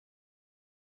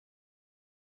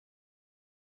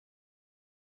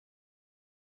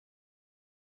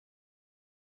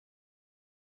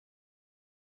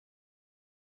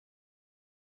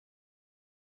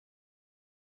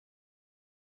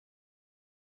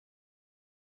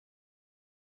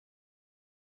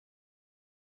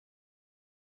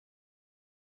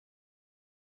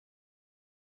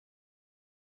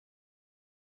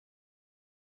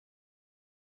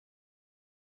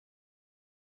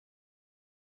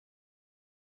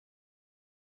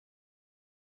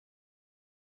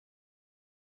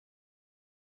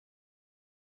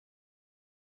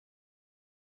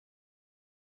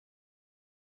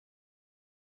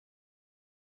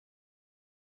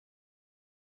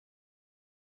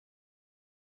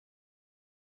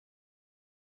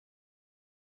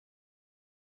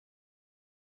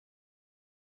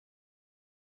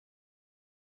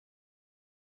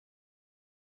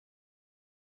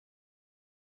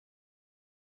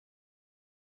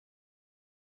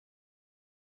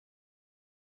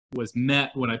was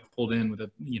met when I pulled in with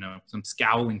some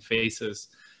scowling faces.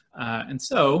 And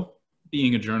so,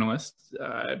 being a journalist,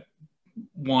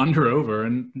 wander over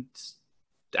and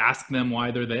ask them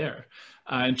why they're there.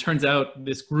 And turns out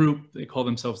this group, they call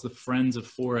themselves the Friends of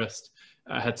Forrest,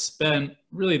 had spent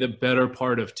really the better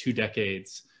part of 2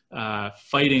 decades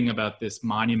fighting about this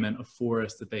monument of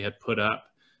Forrest that they had put up.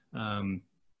 Then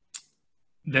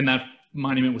that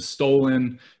monument was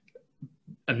stolen.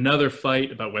 Another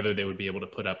fight about whether they would be able to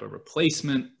put up a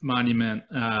replacement monument.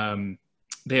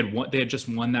 They had just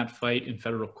won that fight in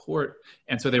federal court.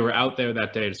 And so they were out there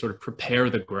that day to sort of prepare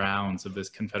the grounds of this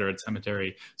Confederate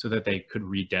cemetery so that they could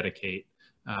rededicate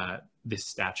this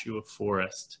statue of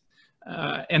Forrest.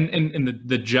 And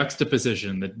the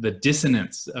juxtaposition, the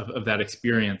dissonance of that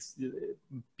experience,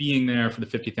 being there for the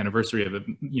 50th anniversary of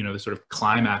the sort of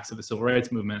climax of the civil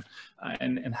rights movement,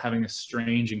 and having a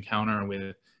strange encounter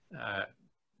with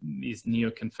these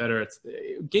neo-Confederates,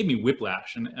 it gave me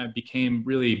whiplash, and I became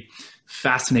really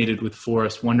fascinated with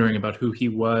Forrest, wondering about who he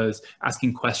was,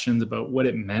 asking questions about what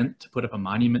it meant to put up a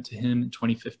monument to him in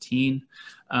 2015.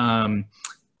 And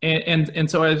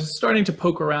so I was starting to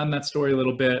poke around that story a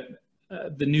little bit.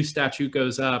 The new statue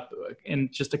goes up,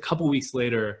 and just a couple weeks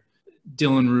later,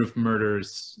 Dylann Roof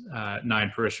murders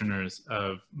 9 parishioners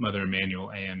of Mother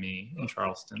Emanuel AME in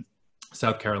Charleston,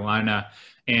 South Carolina.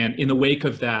 And in the wake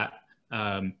of that,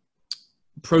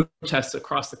 protests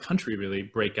across the country really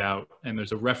break out, and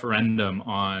there's a referendum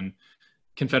on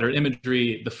Confederate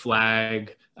imagery, the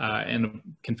flag, and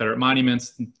Confederate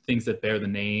monuments, things that bear the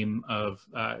name of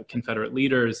Confederate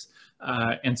leaders.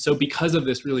 And so because of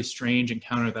this really strange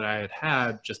encounter that I had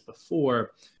had just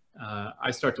before,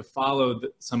 I start to follow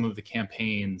some of the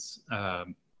campaigns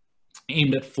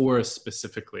aimed at Forrest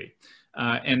specifically.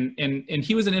 And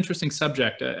he was an interesting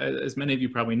subject, as many of you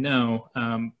probably know.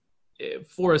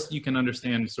 Forrest, you can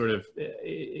understand sort of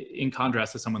in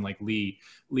contrast to someone like Lee.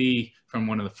 Lee, from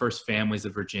one of the first families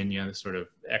of Virginia, the sort of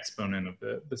exponent of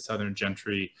the Southern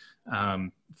gentry.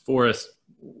 Forrest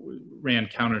ran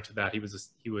counter to that. He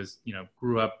was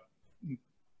grew up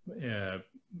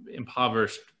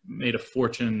impoverished, made a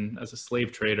fortune as a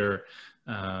slave trader,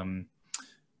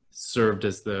 served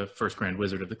as the first Grand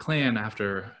Wizard of the Klan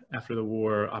after the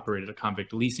war, operated a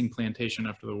convict leasing plantation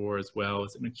after the war as well,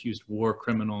 as an accused war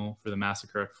criminal for the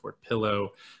massacre at Fort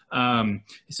Pillow.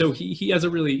 So he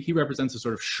represents a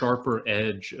sort of sharper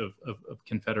edge of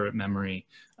Confederate memory.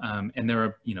 And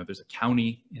there's a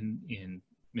county in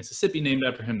Mississippi named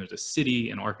after him. There's a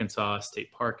city in Arkansas,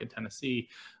 State Park in Tennessee.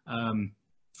 And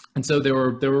so there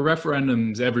were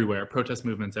referendums everywhere, protest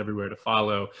movements everywhere to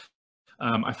follow.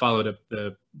 I followed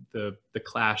the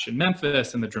clash in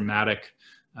Memphis and the dramatic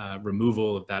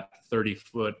removal of that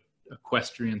 30-foot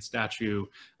equestrian statue,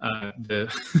 the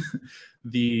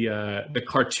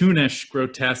cartoonish,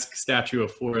 grotesque statue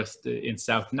of Forrest in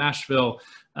South Nashville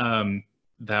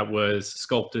that was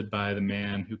sculpted by the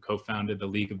man who co-founded the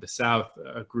League of the South,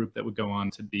 a group that would go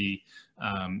on to be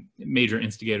major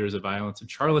instigators of violence in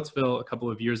Charlottesville a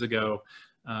couple of years ago.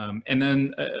 And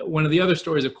then one of the other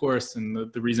stories, of course,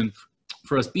 and the reason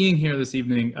for us being here this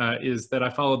evening is that I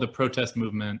followed the protest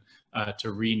movement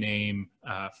to rename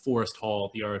Forrest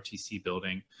Hall, the ROTC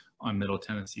building on Middle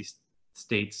Tennessee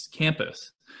State's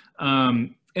campus.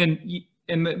 And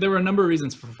there were a number of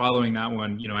reasons for following that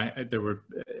one. There were,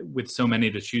 with so many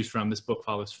to choose from, this book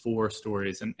follows 4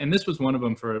 stories. And this was one of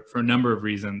them for a number of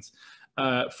reasons.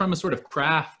 From a sort of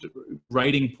craft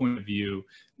writing point of view,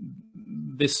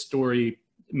 this story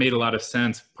made a lot of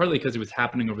sense, partly because it was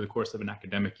happening over the course of an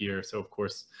academic year. So of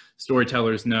course,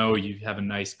 storytellers know you have a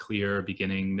nice, clear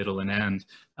beginning, middle, and end.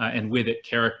 And with it,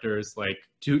 characters like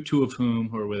two of whom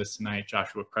who are with us tonight,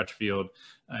 Joshua Crutchfield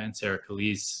and Sarah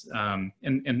Calise.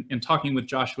 And talking with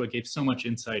Joshua gave so much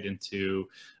insight into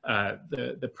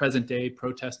the present day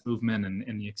protest movement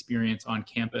and the experience on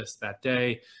campus that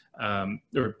day, not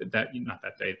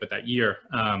that day, but that year.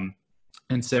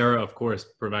 And Sarah, of course,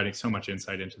 providing so much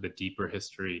insight into the deeper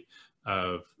history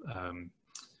of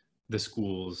the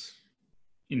school's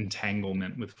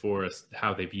entanglement with Forrest,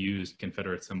 how they've used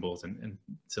Confederate symbols and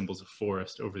symbols of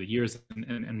Forrest over the years,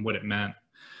 and what it meant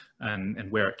and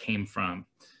where it came from.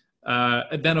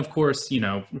 And then, of course,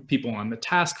 people on the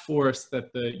task force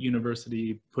that the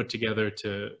university put together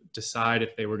to decide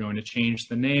if they were going to change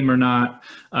the name or not.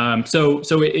 So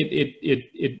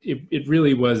it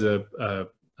really was a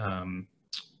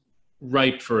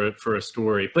ripe for a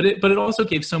story, but it also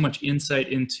gave so much insight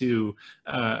into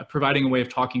providing a way of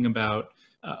talking about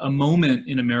a moment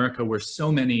in America where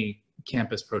so many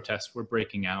campus protests were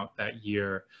breaking out that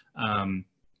year.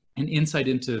 an insight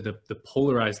into the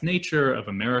polarized nature of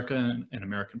America and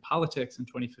American politics in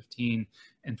 2015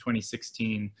 and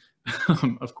 2016.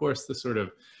 Of course, the sort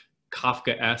of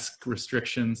Kafkaesque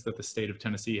restrictions that the state of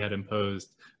Tennessee had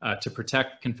imposed to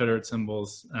protect Confederate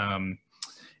symbols.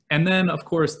 And then, of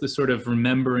course, the sort of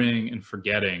remembering and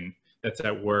forgetting that's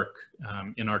at work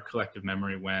in our collective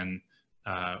memory when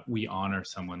we honor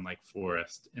someone like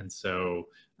Forrest. And so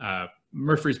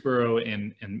Murfreesboro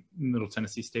and Middle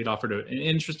Tennessee State offered an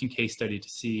interesting case study to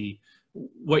see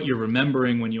what you're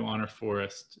remembering when you honor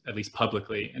Forrest, at least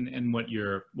publicly, and what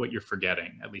you're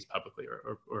forgetting, at least publicly,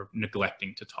 or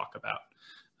neglecting to talk about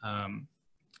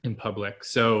in public.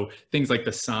 So things like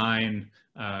the sign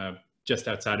just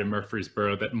outside of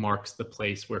Murfreesboro that marks the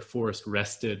place where Forrest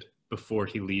rested before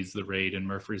he leads the raid in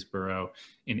Murfreesboro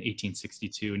in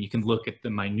 1862. And you can look at the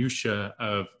minutia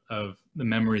of the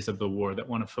memories of the war that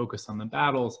want to focus on the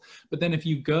battles. But then if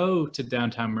you go to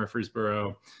downtown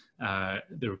Murfreesboro,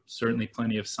 there were certainly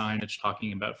plenty of signage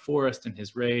talking about Forrest and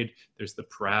his raid. There's the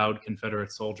proud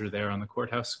Confederate soldier there on the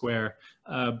courthouse square.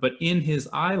 But in his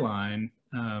eye line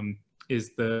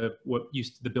is the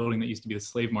building that used to be the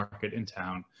slave market in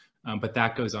town. But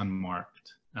that goes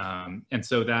unmarked. And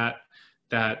so that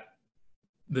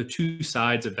the two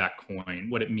sides of that coin,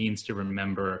 what it means to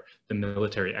remember the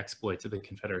military exploits of the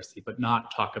Confederacy, but not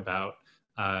talk about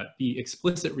the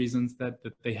explicit reasons that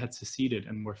they had seceded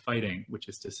and were fighting, which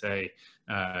is to say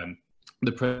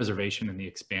the preservation and the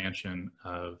expansion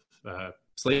of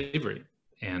slavery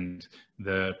and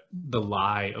the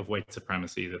lie of white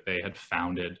supremacy that they had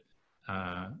founded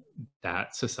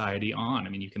that society on. I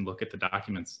mean, you can look at the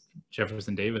documents,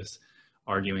 Jefferson Davis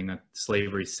arguing that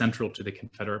slavery is central to the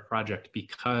Confederate project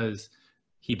because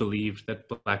he believed that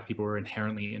Black people were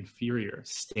inherently inferior,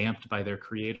 stamped by their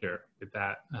creator with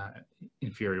that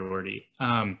inferiority.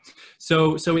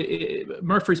 So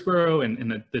Murfreesboro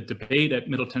and the debate at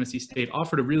Middle Tennessee State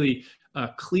offered a really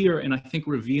clear and I think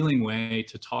revealing way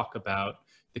to talk about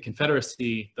the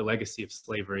Confederacy, the legacy of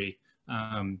slavery,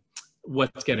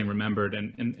 what's getting remembered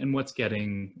and what's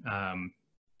getting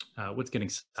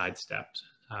sidestepped.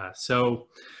 So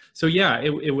yeah,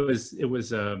 it was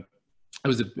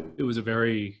a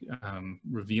very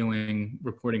revealing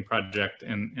reporting project,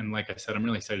 and like I said, I'm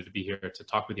really excited to be here to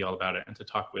talk with you all about it and to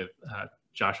talk with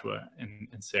Joshua and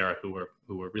Sarah, who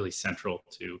were really central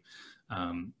to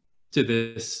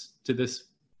this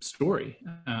story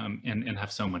and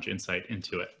have so much insight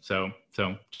into it. So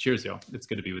cheers, y'all. It's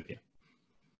good to be with you.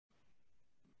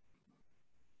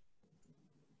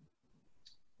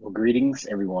 Well, greetings,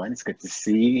 everyone. It's good to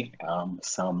see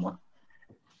some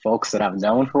folks that I've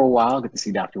known for a while. Good to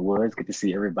see Dr. Woods. Good to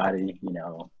see everybody,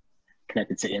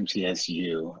 connected to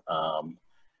MTSU.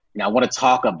 I want to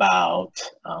talk about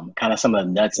kind of some of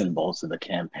the nuts and bolts of the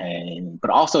campaign, but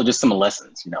also just some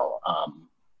lessons,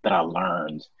 that I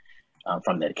learned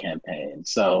from that campaign.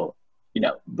 So,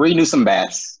 Bree Newsome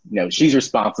Bass, she's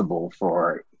responsible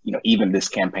for, even this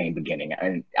campaign beginning.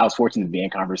 And I was fortunate to be in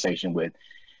conversation with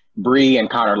Bree and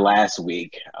Connor last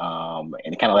week,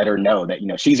 and kind of let her know that,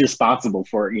 she's responsible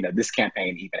for, this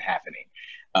campaign even happening.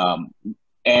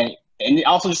 And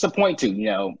also just to point to,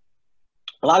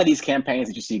 a lot of these campaigns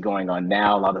that you see going on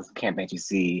now, a lot of the campaigns you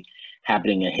see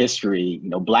happening in history,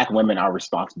 Black women are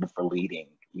responsible for leading,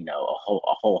 a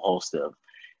whole host of,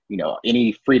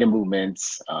 any freedom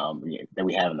movements that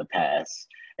we have in the past.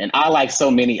 And I, like so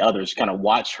many others, kind of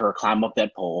watch her climb up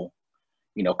that pole,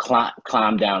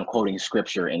 climb down quoting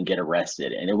scripture and get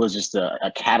arrested. And it was just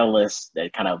a catalyst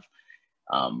that kind of,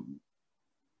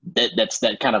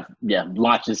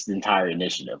 launched this entire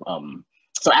initiative.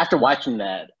 So after watching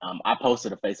that, I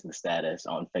posted a Facebook status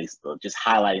on Facebook, just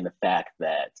highlighting the fact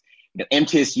that,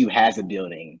 MTSU has a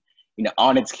building,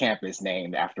 on its campus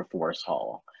named after Forrest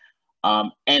Hall.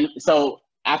 And so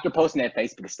after posting that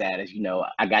Facebook status,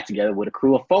 I got together with a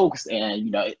crew of folks,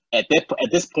 and, at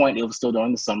this point, it was still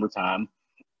during the summertime.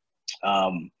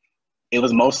 It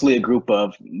was mostly a group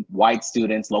of white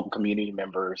students, local community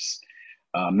members,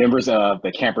 members of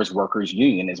the Campus Workers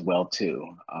Union as well too.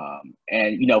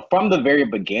 And from the very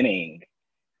beginning,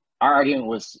 our argument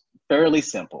was fairly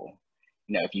simple.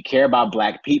 If you care about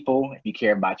Black people, if you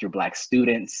care about your Black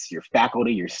students, your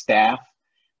faculty, your staff,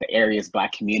 the area's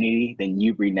Black community, then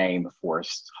you rename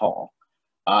Forrest Hall.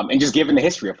 And just given the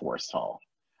history of Forrest Hall.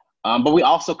 But we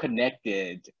also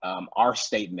connected our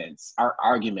statements, our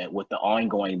argument with the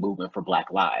ongoing movement for Black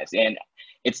lives. And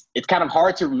it's kind of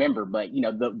hard to remember, but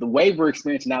the wave we're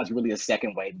experiencing now is really a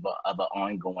second wave of an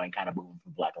ongoing kind of movement for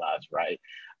Black lives, right?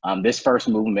 This first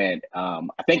movement,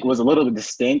 I think, was a little bit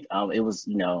distinct. It was,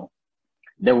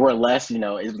 there were less, it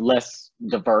was less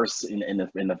diverse in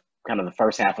the kind of the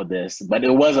first half of this, but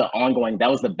it was an ongoing, that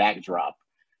was the backdrop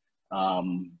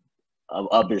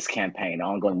of this campaign, the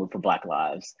ongoing move for Black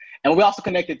Lives. And we also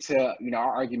connected to,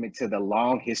 our argument to the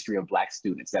long history of Black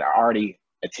students that are already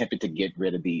attempted to get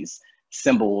rid of these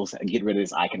symbols, get rid of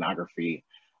this iconography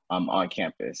on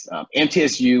campus.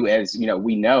 MTSU, as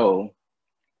we know,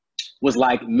 was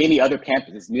like many other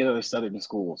campuses, many other Southern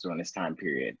schools during this time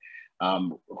period,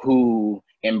 who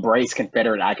embraced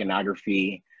Confederate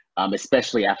iconography,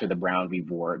 especially after the Brown v.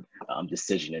 Board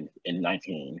decision in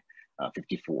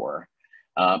 1954.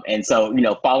 And so,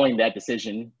 following that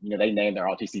decision, they named their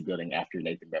ROTC building after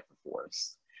Nathan Bedford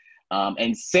Forrest.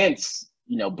 And since,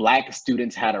 Black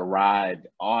students had arrived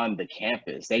on the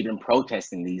campus, they've been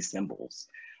protesting these symbols.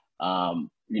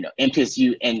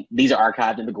 MTSU, and these are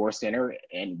archived in the Gore Center,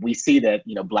 and we see that,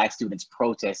 Black students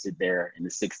protested there in the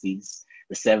 60s,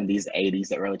 the 70s, 80s,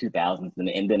 the early 2000s,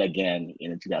 and then again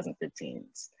in the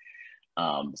 2015s.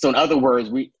 So in other words,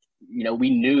 we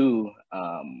knew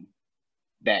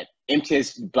that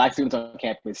MTS, Black students on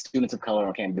campus, students of color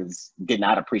on campus, did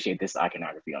not appreciate this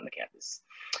iconography on the campus.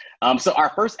 So our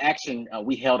first action,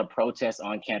 we held a protest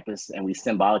on campus, and we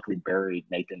symbolically buried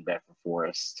Nathan Bedford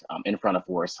Forrest in front of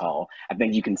Forrest Hall. I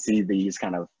think you can see these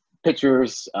kind of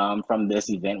pictures from this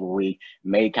event where we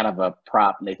made kind of a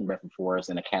prop, Nathan Bedford Forrest,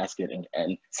 in a casket,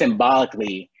 and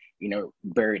symbolically,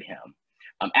 buried him.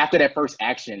 After that first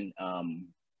action,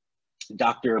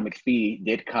 Dr. McPhee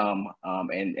did come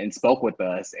and spoke with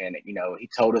us, and he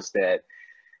told us that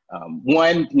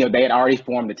one, they had already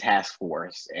formed a task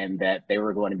force, and that they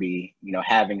were going to be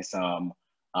having some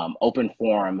open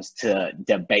forums to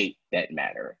debate that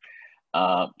matter.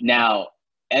 Now,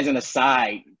 as an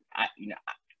aside,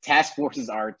 task forces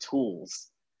are tools.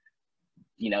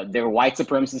 They're white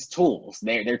supremacist tools.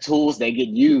 They're tools that get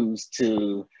used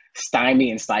to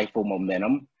stymie and stifle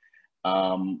momentum,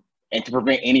 and to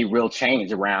prevent any real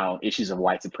change around issues of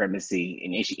white supremacy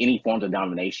and any forms of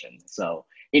domination. So,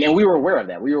 and we were aware of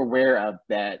that. We were aware of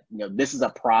that, this is a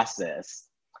process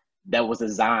that was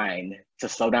designed to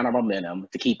slow down our momentum,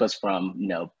 to keep us from,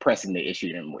 pressing the issue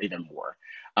even more.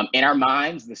 In our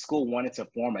minds, the school wanted to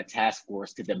form a task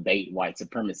force to debate white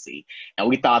supremacy. And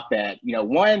we thought that,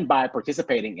 one, by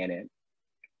participating in it,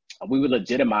 we would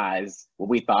legitimize what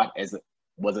we thought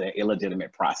was an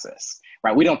illegitimate process,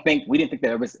 right? We didn't think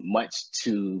there was much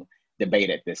to debate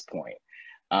at this point.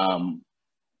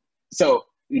 So,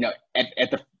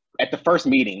 at the first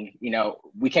meeting,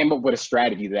 we came up with a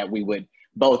strategy that we would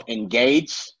both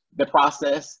engage the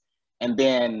process and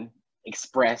then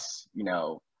express,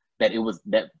 that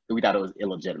we thought it was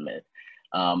illegitimate.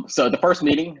 So the first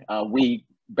meeting, we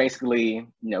basically,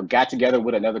 got together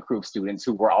with another group of students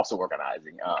who were also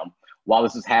organizing. While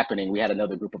this was happening, we had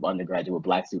another group of undergraduate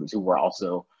Black students who were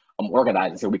also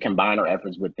organizing. So we combined our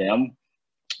efforts with them.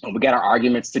 We got our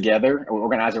arguments together, and we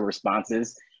organized our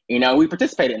responses. We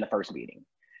participated in the first meeting.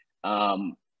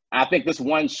 I think this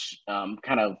one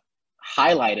kind of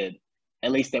highlighted,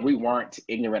 at least, that we weren't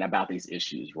ignorant about these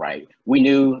issues, right? We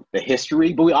knew the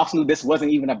history, but we also knew this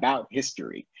wasn't even about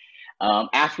history.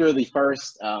 After the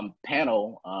first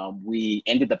panel, we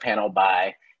ended the panel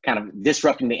by kind of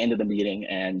disrupting the end of the meeting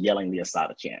and yelling the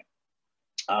Asada chant.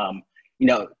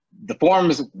 The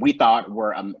forums, we thought,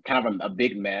 were kind of a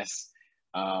big mess.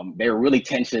 They were really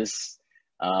tense.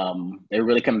 They were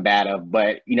really combative,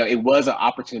 but it was an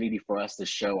opportunity for us to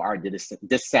show our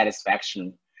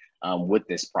dissatisfaction with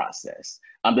this process.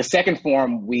 The second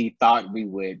forum, we thought we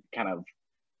would kind of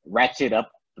ratchet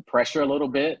up the pressure a little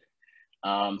bit.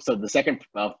 So the second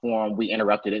forum, we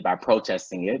interrupted it by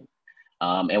protesting it,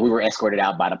 and we were escorted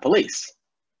out by the police.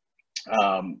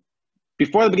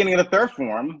 Before the beginning of the third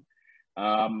forum,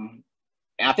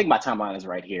 and I think my timeline is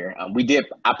right here,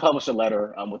 I published a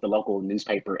letter with the local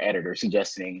newspaper editor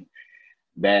suggesting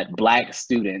that Black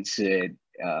students should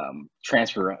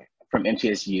transfer from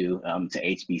MTSU to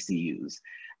HBCUs.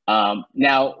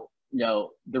 Now,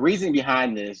 the reason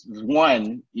behind this was,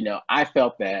 one, I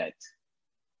felt that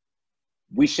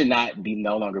we should not be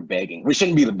no longer begging. We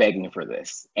shouldn't be begging for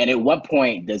this. And at what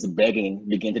point does begging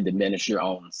begin to diminish your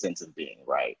own sense of being,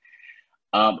 right?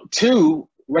 Two,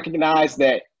 recognize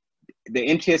that the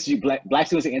MTSU, Black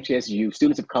students at MTSU,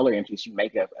 students of color at MTSU,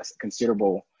 make up a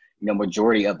considerable,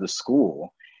 majority of the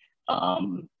school.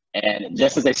 And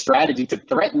just as a strategy to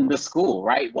threaten the school,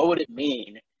 right? What would it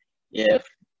mean if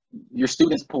your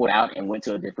students pulled out and went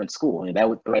to a different school? And that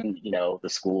would threaten, the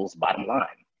school's bottom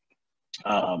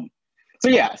line. So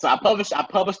I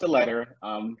published a letter.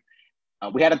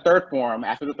 We had a third forum.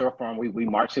 After the third forum, we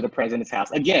marched to the president's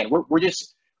house. Again,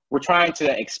 we're trying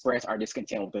to express our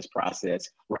discontent with this process.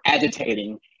 We're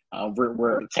agitating.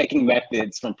 We're taking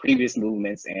methods from previous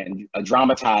movements and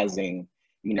dramatizing,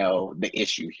 you know, the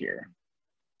issue here.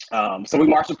 So we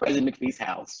marched to President McPhee's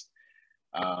house.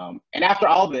 And after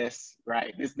all this,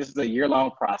 right, this is a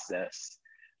year-long process.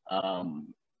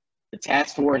 The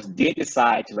task force did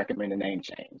decide to recommend a name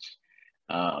change.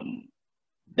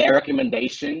 Their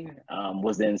recommendation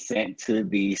was then sent to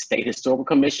the State Historical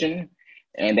Commission,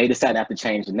 and they decided not to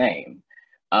change the name.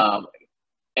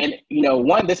 And you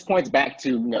know, this points back to,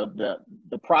 you know,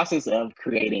 the process of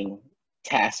creating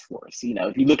task force. You know,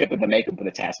 if you look at the makeup of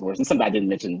the task force, and somebody didn't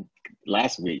mention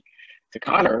last week to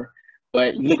Connor,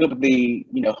 but you look up the,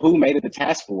 you know, who made it the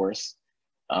task force.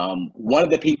 One of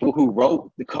the people who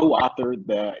co-authored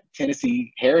the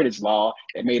Tennessee Heritage Law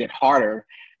that made it harder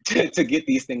to get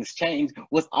these things changed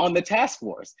was on the task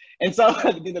force. And so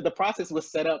the process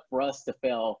was set up for us to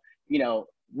fail, you know,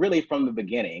 really from the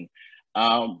beginning.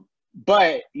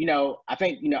 But, you know, I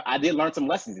think, you know, I did learn some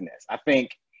lessons in this. I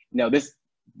think, you know, this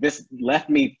left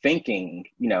me thinking,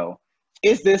 you know,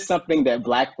 is this something that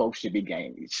Black folks should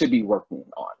be working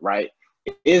on, right?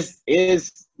 Is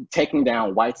taking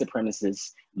down white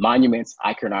supremacist monuments,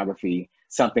 iconography,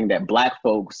 something that Black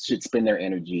folks should spend their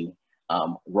energy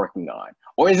working on?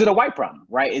 Or is it a white problem,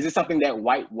 right? Is it something that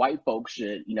white folks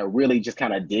should, you know, really just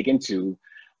kind of dig into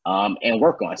and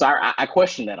work on? So I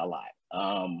question that a lot.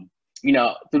 You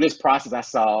know, through this process, I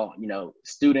saw, you know,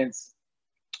 students,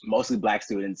 mostly Black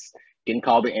students, getting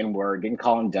called the N-word, getting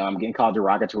called dumb, getting called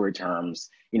derogatory terms.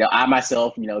 You know, I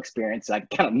myself, you know, experienced like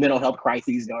kind of mental health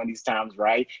crises during these times,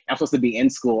 right? I'm supposed to be in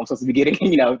school. I'm supposed to be getting,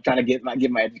 you know, trying to get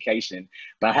my education,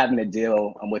 but I'm having to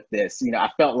deal with this. You know,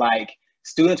 I felt like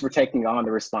students were taking on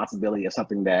the responsibility of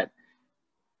something that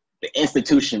the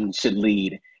institution should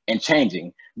lead in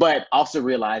changing, but also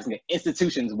realizing that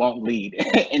institutions won't lead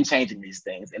in changing these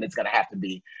things, and it's going to have to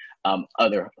be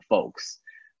other folks.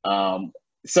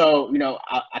 So, you know,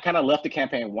 I kind of left the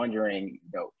campaign wondering,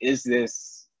 you know, is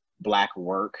this Black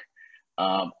work?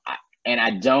 And I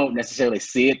don't necessarily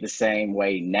see it the same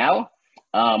way now.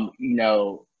 You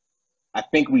know, I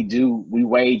think we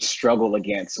wage struggle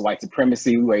against white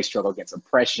supremacy, we wage struggle against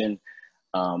oppression,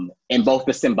 in both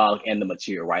the symbolic and the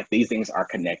material, right? These things are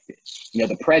connected. You know,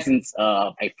 the presence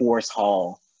of a Forrest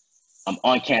Hall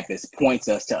on campus points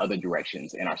us to other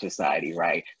directions in our society,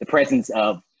 right? The presence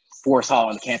of Forrest Hall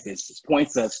on campus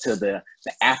points us to the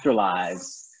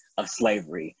afterlives of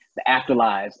slavery, the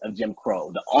afterlives of Jim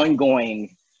Crow, the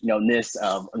ongoing, you know, ness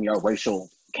of, you know, racial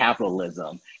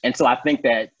capitalism. And so I think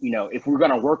that, you know, if we're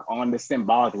going to work on the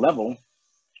symbolic level,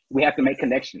 we have to make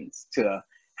connections to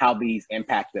how these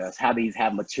impact us, how these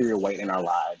have material weight in our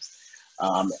lives.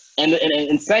 And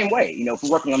in the same way, you know, if we're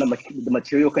working on the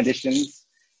material conditions,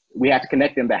 we have to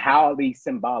connect them to how these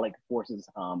symbolic forces,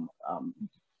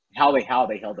 how they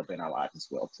held up in our lives as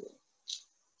well too.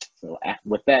 So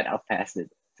with that, I'll pass it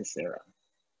to Sarah.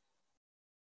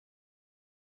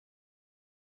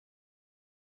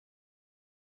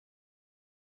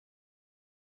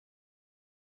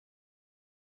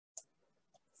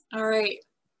 All right.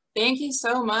 Thank you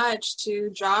so much to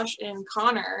Josh and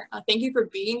Connor. Thank you for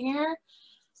being here.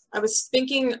 I was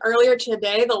thinking earlier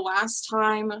today, the last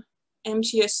time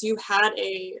MTSU had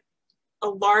a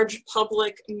large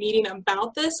public meeting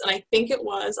about this, and I think it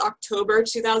was October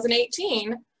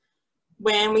 2018,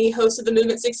 when we hosted the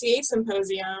Movement 68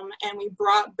 Symposium, and we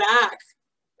brought back,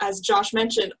 as Josh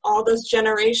mentioned, all those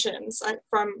generations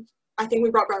I think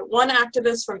we brought back one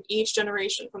activist from each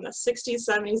generation, from the 60s,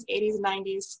 70s, 80s,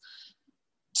 90s,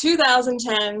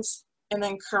 2010s, and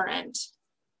then current.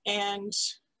 And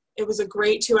it was a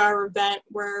great 2-hour event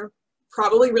where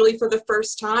probably really for the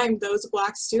first time, those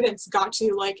Black students got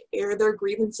to like air their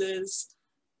grievances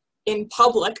in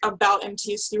public about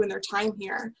MTSU and their time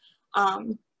here.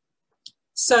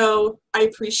 So I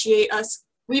appreciate us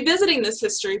revisiting this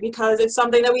history, because it's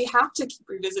something that we have to keep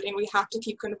revisiting. We have to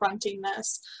keep confronting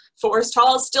this. Forrest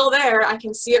Hall is still there. I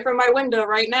can see it from my window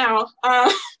right now.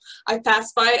 I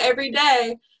pass by it every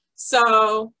day.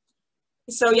 So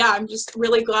yeah, I'm just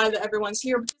really glad that everyone's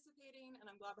here participating, and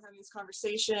I'm glad we're having this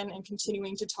conversation and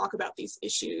continuing to talk about these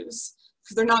issues,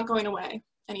 because they're not going away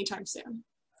anytime soon.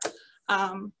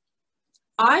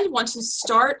 I want to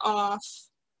start off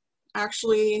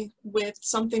actually with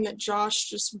something that Josh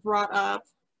just brought up.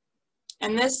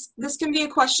 And this can be a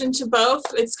question to both.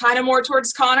 It's kind of more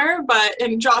towards Connor,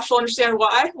 and Josh will understand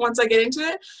why once I get into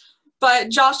it.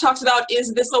 But Josh talks about,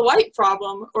 is this a white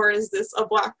problem, or is this a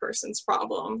Black person's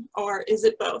problem, or is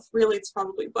it both? Really, it's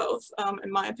probably both,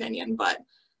 in my opinion. But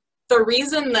the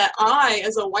reason that I,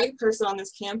 as a white person on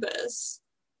this campus,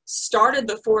 started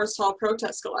the Forrest Hall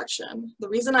Protest Collection. The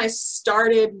reason I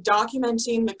started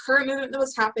documenting the current movement that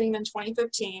was happening in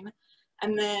 2015,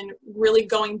 and then really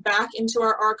going back into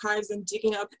our archives and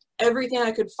digging up everything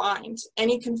I could find.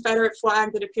 Any Confederate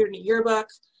flag that appeared in a yearbook,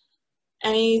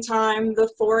 anytime the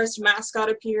Forrest mascot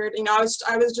appeared, you know, I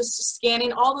was just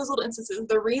scanning all those little instances.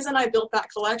 The reason I built that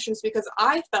collection is because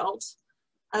I felt,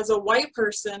 as a white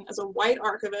person, as a white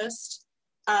archivist,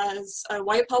 as a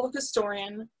white public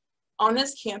historian on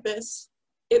this campus,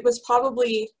 it was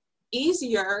probably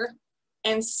easier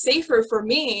and safer for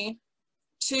me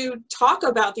to talk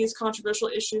about these controversial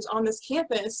issues on this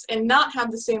campus and not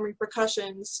have the same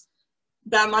repercussions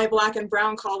that my Black and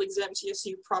brown colleagues at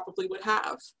MTSU probably would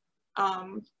have.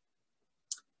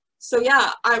 So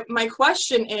yeah, my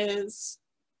question is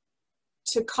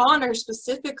to Connor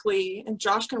specifically, and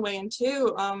Josh can weigh in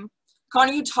too.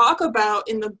 Connor, you talk about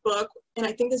in the book, and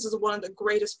I think this is one of the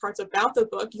greatest parts about the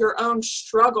book, your own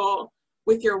struggle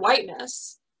with your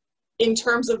whiteness in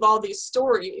terms of all these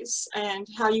stories, and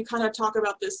how you kind of talk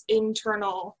about this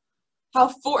internal,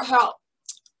 how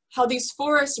these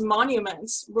Forrest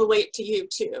monuments relate to you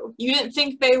too. You didn't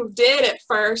think they did at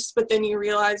first, but then you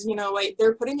realize, you know, wait,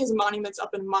 they're putting his monuments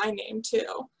up in my name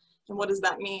too. And what does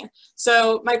that mean?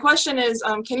 So my question is,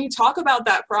 can you talk about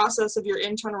that process of your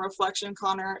internal reflection,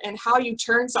 Connor, and how you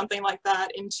turn something like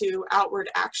that into outward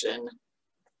action?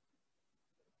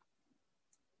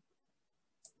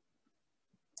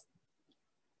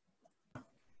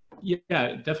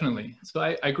 Yeah, definitely.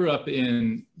 So I grew up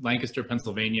in Lancaster,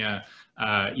 Pennsylvania,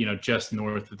 you know, just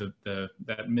north of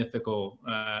that mythical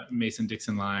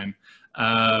Mason-Dixon line.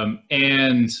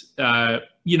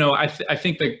 You know, I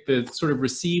think that the sort of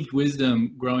received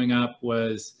wisdom growing up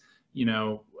was, you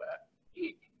know,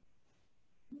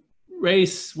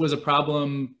 race was a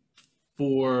problem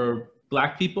for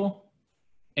Black people,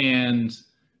 and,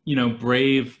 you know,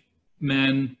 brave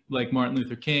men like Martin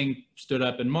Luther King stood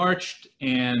up and marched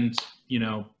and, you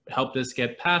know, helped us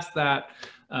get past that.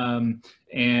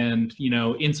 And, you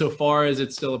know, insofar as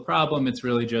it's still a problem, it's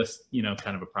really just, you know,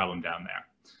 kind of a problem down there.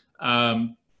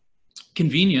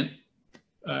 Convenient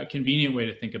way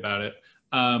to think about it,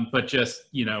 but just,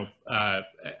 you know,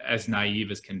 as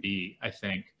naive as can be, I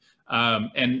think.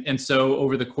 And so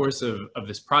over the course of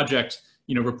this project,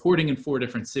 you know, reporting in 4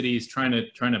 different cities, trying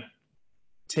to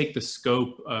take the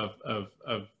scope of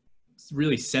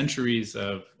really centuries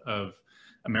of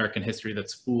American history that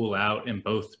spool out in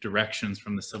both directions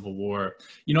from the Civil War,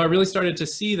 you know, I really started to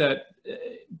see that,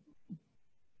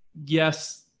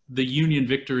 yes, the Union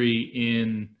victory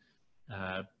in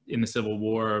the Civil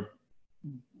War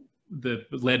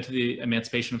led to the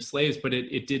emancipation of slaves, but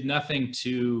it did nothing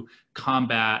to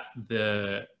combat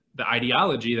the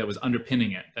ideology that was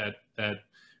underpinning it, that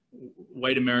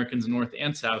white Americans, North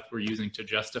and South, were using to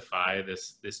justify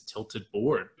this tilted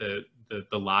board, the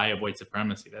lie of white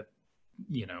supremacy, that,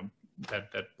 you know,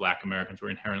 that Black Americans were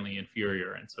inherently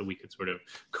inferior, and so we could sort of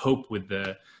cope with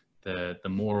the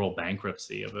moral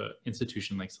bankruptcy of an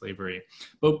institution like slavery.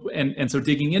 But and so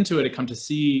digging into it, I come to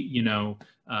see, you know,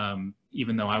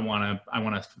 even though I want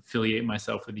to affiliate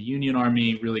myself with the Union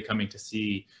Army, really coming to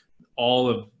see all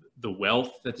of the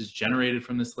wealth that is generated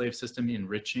from the slave system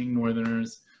enriching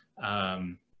Northerners,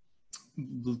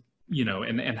 you know,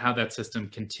 and how that system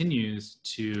continues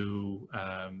to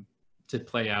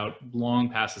play out long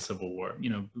past the Civil War. You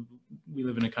know, we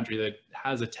live in a country that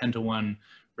has a 10-to-1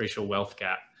 racial wealth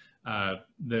gap.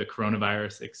 The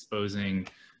coronavirus exposing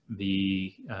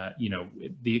the, you know,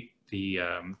 the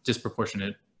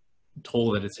disproportionate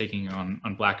toll that it's taking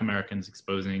on Black Americans,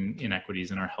 exposing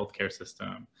inequities in our healthcare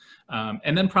system,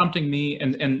 and then prompting me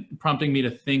to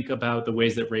think about the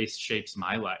ways that race shapes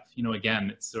my life. You know, again,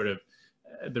 it's sort of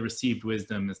the received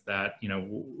wisdom is that, you know,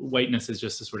 whiteness is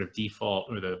just a sort of default,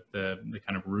 or the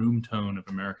kind of room tone of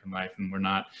American life, and we're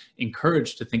not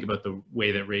encouraged to think about the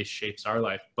way that race shapes our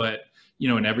life. But, you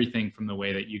know, in everything from the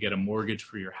way that you get a mortgage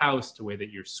for your house to the way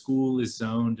that your school is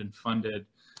zoned and funded,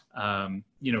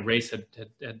 you know, race had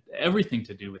everything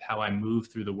to do with how I move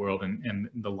through the world and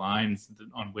the lines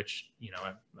on which, you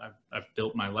know, I've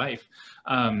built my life.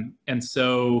 And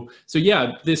so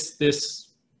yeah, this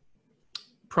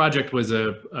project was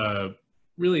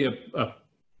really a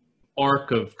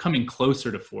arc of coming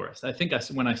closer to Forrest. I think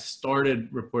when I started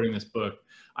reporting this book,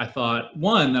 I thought,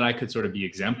 one, that I could sort of be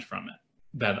exempt from it,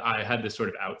 that I had this sort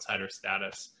of outsider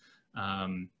status. I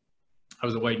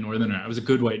was a white Northerner. I was a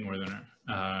good white Northerner.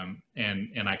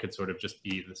 And I could sort of just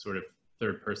be the sort of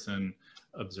third person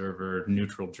observer,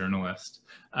 neutral journalist.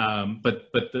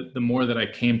 But the more that I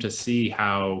came to see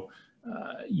how,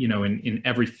 you know, in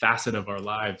every facet of our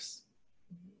lives,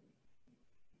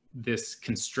 this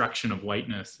construction of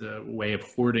whiteness, a way of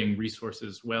hoarding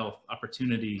resources, wealth,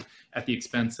 opportunity at the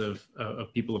expense of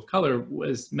people of color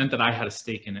meant that I had a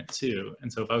stake in it too.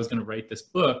 And so if I was going to write this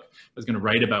book, I was going to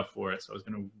write about Forrest, I was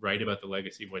going to write about the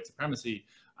legacy of white supremacy,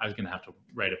 I was going to have to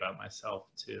write about myself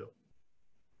too.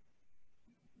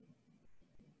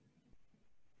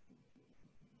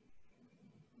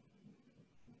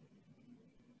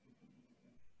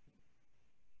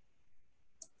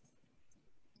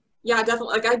 Yeah,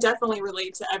 definitely. Like, I definitely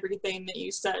relate to everything that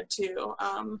you said too.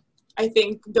 I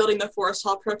think building the Forrest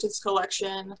Hall Protest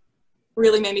Collection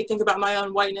really made me think about my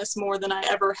own whiteness more than I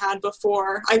ever had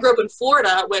before. I grew up in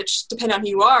Florida, which, depending on who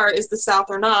you are, is the South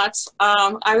or not.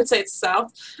 I would say it's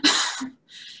South.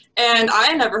 And I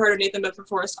had never heard of Nathan Bedford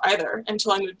Forrest either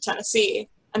until I moved to Tennessee.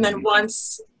 And then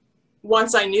once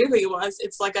I knew who he was,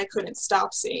 it's like I couldn't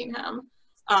stop seeing him.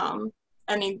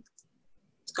 And he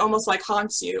almost like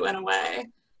haunts you in a way.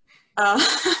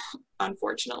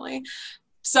 Unfortunately.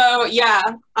 So yeah,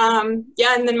 and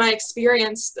then my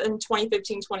experience in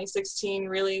 2015, 2016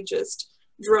 really just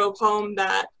drove home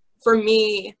that for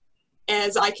me,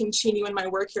 as I continue in my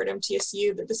work here at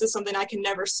MTSU, that this is something I can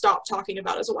never stop talking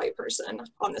about as a white person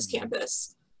on this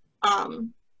campus.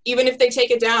 Even if they take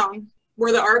it down,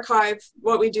 we're the archive,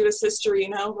 what we do is history, you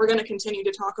know, we're going to continue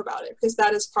to talk about it because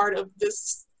that is part of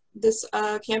this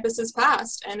campus's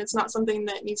past, and it's not something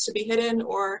that needs to be hidden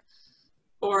or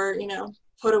you know,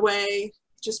 put away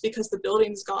just because the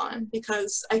building's gone.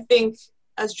 Because I think,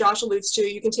 as Josh alludes to,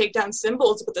 you can take down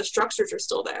symbols, but the structures are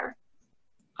still there.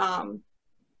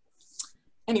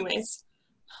 Anyways,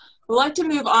 I'd like to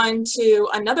move on to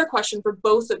another question for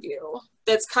both of you.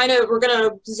 That's kind of, we're gonna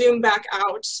zoom back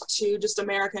out to just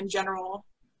America in general.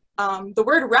 The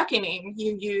word reckoning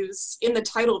you use in the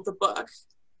title of the book,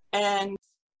 and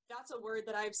that's a word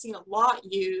that I've seen a lot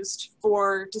used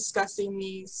for discussing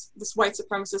this white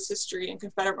supremacist history and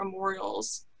Confederate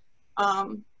memorials.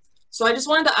 So I just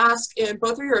wanted to ask, in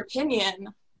both of your opinion,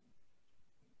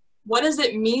 what does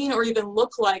it mean or even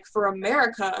look like for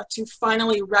America to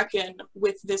finally reckon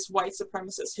with this white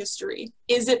supremacist history?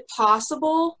 Is it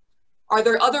possible? Are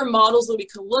there other models that we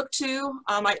could look to?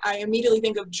 I immediately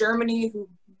think of Germany, who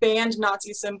banned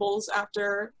Nazi symbols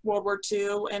after World War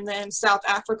II, and then South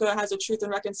Africa has a Truth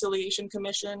and Reconciliation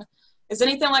Commission. Is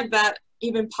anything like that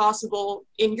even possible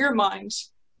in your mind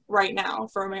right now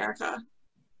for America?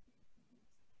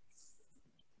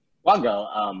 Well, I'll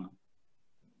go.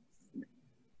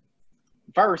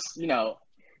 First, you know,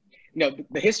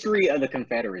 the history of the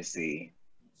Confederacy,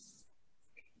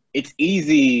 it's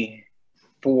easy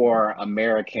for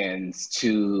Americans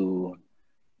to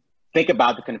think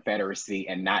about the Confederacy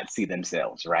and not see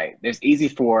themselves, right? It's easy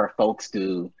for folks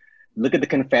to look at the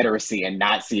Confederacy and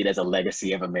not see it as a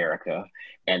legacy of America,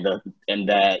 and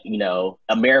that, you know,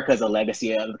 America is a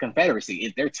legacy of the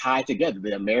Confederacy. They're tied together.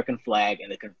 The American flag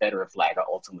and the Confederate flag are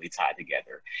ultimately tied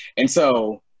together. And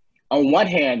so on one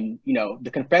hand, you know, the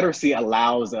Confederacy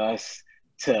allows us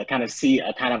to kind of see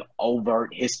a kind of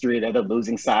overt history. They're the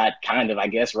losing side, kind of, I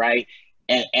guess, right?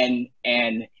 And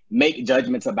make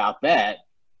judgments about that.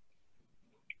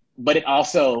 But it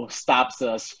also stops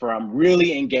us from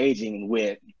really engaging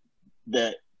with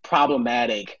the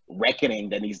problematic reckoning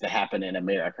that needs to happen in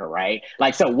America, right?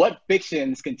 Like, so what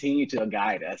fictions continue to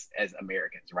guide us as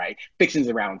Americans, right? Fictions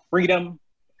around freedom,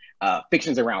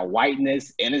 fictions around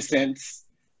whiteness, innocence.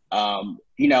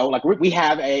 You know, like we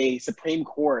have a Supreme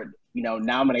Court, you know,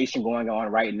 nomination going on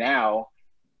right now,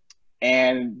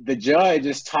 and the judge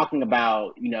is talking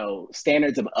about, you know,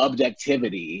 standards of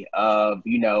objectivity, of,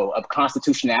 you know, of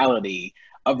constitutionality,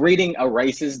 of reading a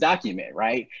racist document,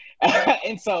 right?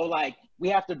 And so, like, we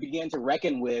have to begin to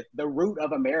reckon with the root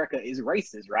of America is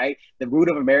racist, right? The root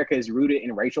of America is rooted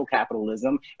in racial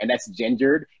capitalism, and that's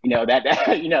gendered, you know,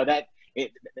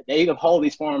 they uphold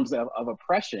these forms of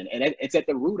oppression, and it's at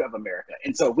the root of America.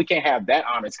 And so we can't have that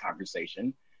honest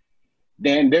conversation,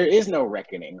 then there is no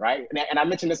reckoning, right? And I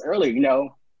mentioned this earlier, you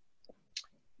know,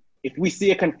 if we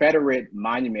see a Confederate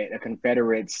monument, a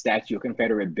Confederate statue, a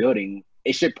Confederate building,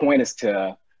 it should point us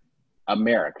to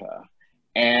America.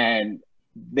 And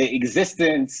the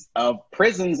existence of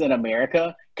prisons in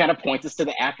America kind of points us to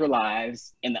the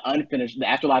afterlives and the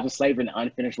afterlives of slavery and the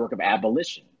unfinished work of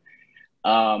abolition.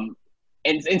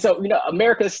 And so, you know,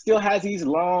 America still has these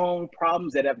long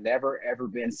problems that have never, ever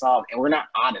been solved. And we're not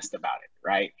honest about it,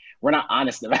 right? We're not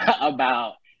honest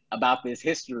about this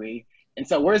history. And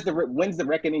so when's the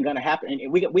reckoning going to happen?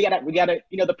 And we gotta,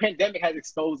 you know, the pandemic has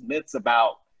exposed myths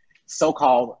about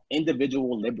so-called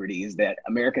individual liberties that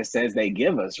America says they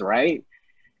give us, right?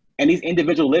 And these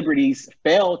individual liberties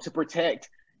fail to protect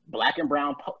Black and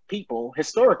brown people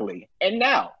historically, and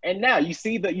now you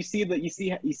see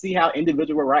how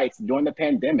individual rights during the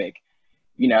pandemic,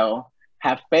 you know,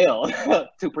 have failed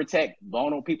to protect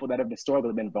vulnerable people that have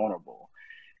historically been vulnerable.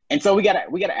 And so we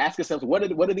gotta ask ourselves, what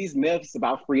are these myths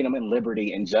about freedom and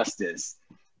liberty and justice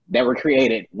that were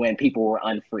created when people were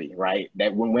unfree, right?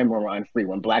 That when women were unfree,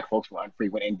 when Black folks were unfree,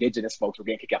 when indigenous folks were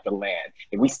getting kicked off the land,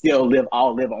 and we still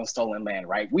all live on stolen land,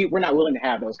 right? We're not willing to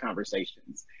have those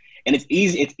conversations. And it's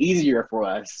easier for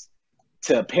us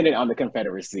to pin it on the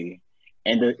Confederacy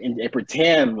and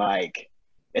pretend like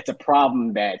it's a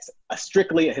problem that's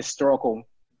strictly a historical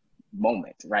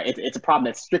moment, right? It's a problem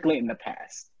that's strictly in the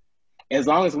past. As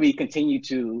long as we continue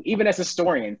to, even as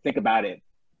historians, think about it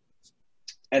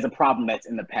as a problem that's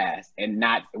in the past, and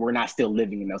we're not still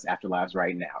living in those afterlives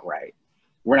right now, right?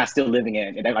 We're not still living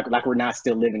like we're not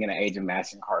still living in an age of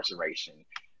mass incarceration,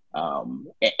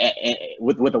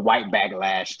 with a white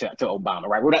backlash to Obama,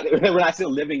 right? We're not still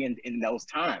living in those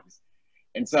times,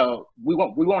 and so we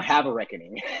won't have a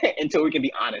reckoning until we can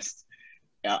be honest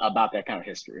about that kind of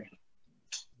history.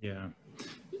 Yeah.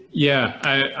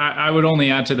 I would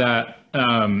only add to that.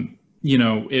 You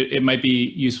know, it might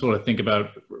be useful to think about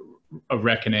a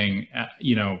reckoning,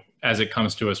 you know, as it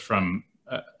comes to us from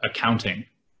accounting,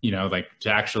 you know, like to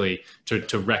actually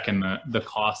to reckon the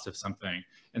cost of something.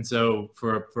 And so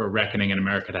for a reckoning in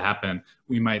America to happen,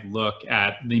 we might look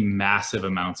at the massive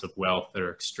amounts of wealth that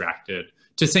are extracted,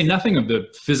 to say nothing of the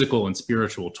physical and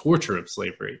spiritual torture of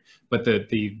slavery, but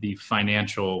the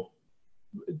financial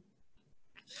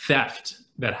theft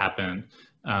that happened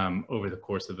over the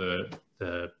course of the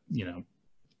you know,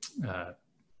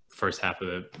 first half of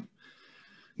the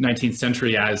 19th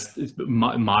century, as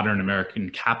modern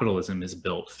American capitalism is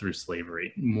built through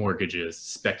slavery, mortgages,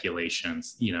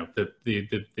 speculations. You know,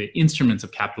 the instruments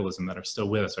of capitalism that are still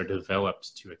with us are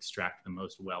developed to extract the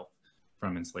most wealth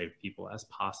from enslaved people as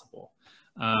possible.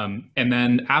 And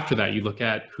then after that, you look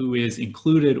at who is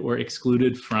included or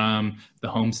excluded from the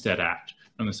Homestead Act,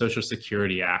 from the Social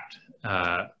Security Act,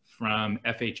 from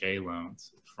FHA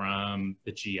loans, from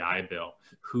the GI Bill,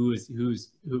 who's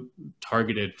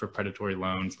targeted for predatory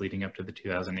loans leading up to the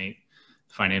 2008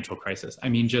 financial crisis. I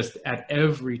mean, just at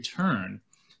every turn,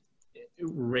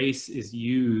 race is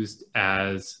used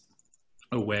as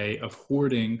a way of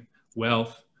hoarding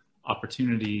wealth,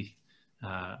 opportunity,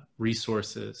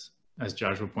 resources, as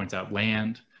Joshua points out,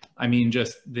 land. I mean,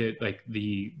 just the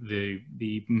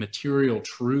material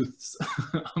truths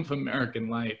of American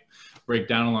life break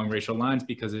down along racial lines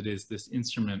because it is this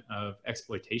instrument of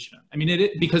exploitation. I mean,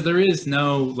 because there is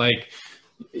no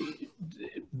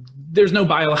there's no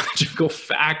biological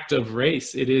fact of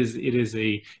race. It is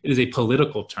a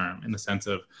political term in the sense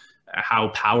of how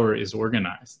power is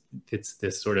organized. It's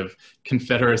this sort of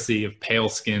confederacy of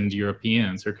pale-skinned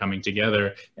Europeans who are coming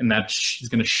together, and that is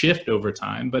going to shift over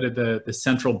time. But the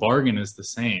central bargain is the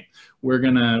same. We're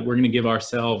gonna give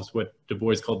ourselves what Du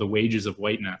Bois called the wages of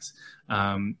whiteness,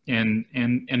 and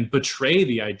betray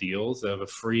the ideals of a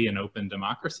free and open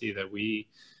democracy that we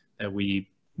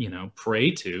you know,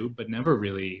 pray to but never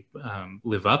really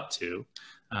live up to.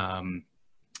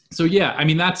 So yeah, I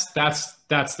mean, that's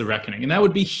the reckoning, and that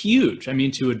would be huge. I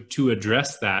mean, to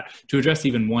address that, to address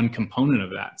even one component of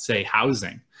that, say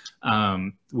housing,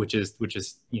 which is,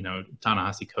 you know,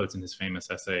 Ta-Nehisi Coates in his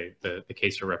famous essay, the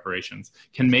Case for Reparations,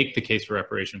 can make the case for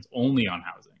reparations only on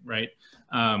housing, right?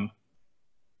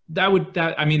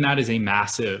 That is a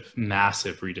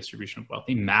massive redistribution of wealth,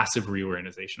 a massive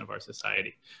reorganization of our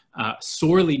society,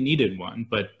 sorely needed one,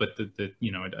 but the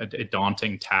you know, a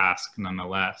daunting task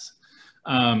nonetheless.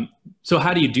 So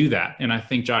how do you do that? And I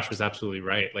think Josh was absolutely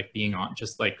right. Like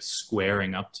just like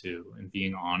squaring up to and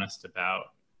being honest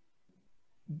about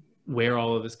where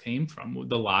all of this came from,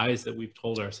 the lies that we've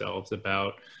told ourselves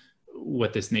about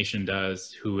what this nation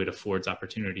does, who it affords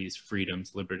opportunities,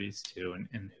 freedoms, liberties to,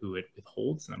 and who it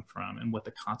withholds them from, and what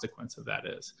the consequence of that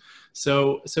is.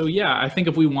 So yeah, I think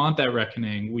if we want that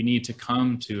reckoning, we need to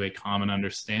come to a common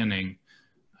understanding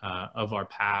of our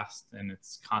past and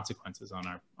its consequences on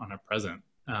our present.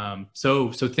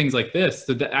 So things like this,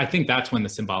 I think that's when the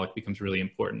symbolic becomes really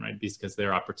important, right? Because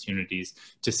there are opportunities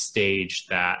to stage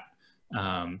that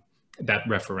that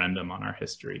referendum on our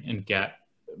history and get,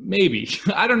 maybe,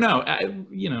 I don't know,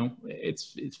 you know, it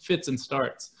fits and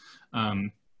starts,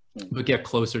 but get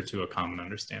closer to a common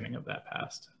understanding of that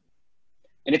past.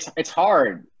 And it's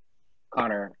hard,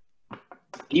 Connor,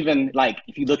 even like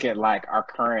if you look at like our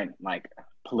current like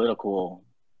political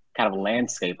kind of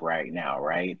landscape right now,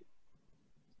 right?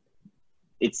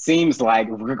 It seems like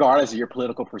regardless of your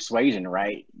political persuasion,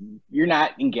 right, you're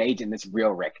not engaged in this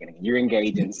real reckoning. You're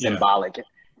engaged in symbolic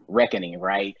reckoning,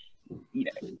 right? you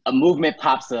know, a movement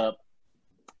pops up,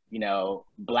 you know,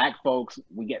 Black folks,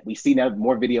 we see now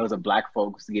more videos of Black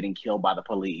folks getting killed by the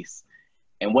police.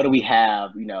 And what do we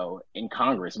have, you know, in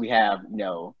Congress? We have, you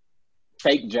know,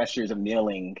 fake gestures of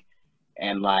kneeling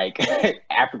and like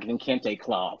African kente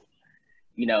cloth,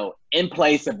 you know, in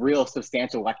place of real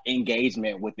substantial like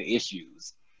engagement with the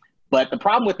issues. But the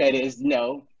problem with that is, you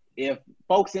know, if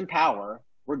folks in power,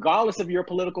 regardless of your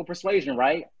political persuasion,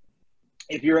 right?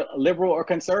 If you're liberal or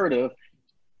conservative,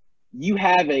 you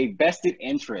have a vested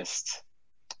interest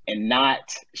in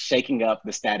not shaking up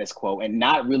the status quo and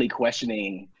not really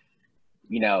questioning,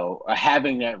 you know, or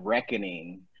having that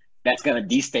reckoning that's going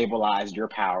to destabilize your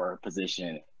power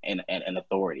position and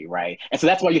authority, right? And so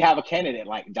that's why you have a candidate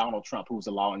like Donald Trump, who's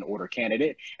a law and order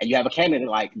candidate, and you have a candidate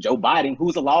like Joe Biden,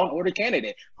 who's a law and order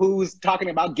candidate, who's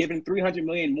talking about giving $300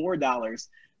 million more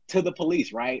to the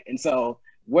police, right? And so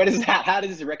how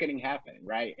does this reckoning happen,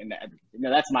 right? And you know,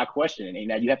 that's my question. And you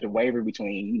know, you have to waver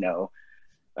between, you know,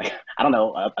 like, I don't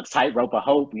know, a tightrope of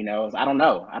hope, you know, I don't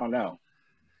know.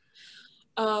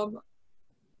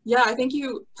 Yeah, I think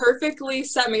you perfectly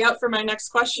set me up for my next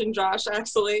question, Josh,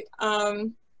 actually,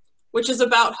 which is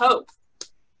about hope.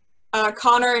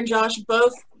 Connor and Josh,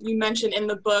 both you mentioned in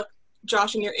the book,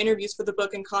 Josh in your interviews for the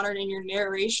book and Connor in your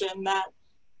narration, that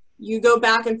you go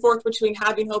back and forth between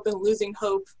having hope and losing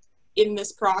hope in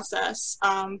this process,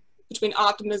 between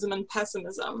optimism and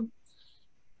pessimism.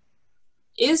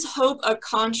 Is hope a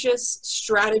conscious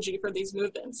strategy for these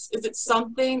movements?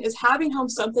 Is having hope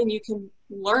something you can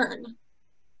learn?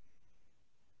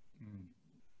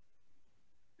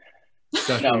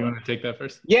 Josh, you want to take that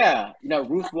first? Yeah, you know,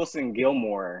 Ruth Wilson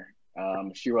Gilmore,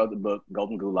 she wrote the book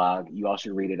Golden Gulag. You all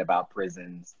should read it about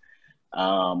prisons.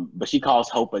 But she calls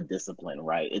hope a discipline,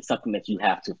 right? It's something that you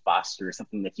have to foster,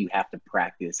 something that you have to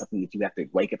practice, something that you have to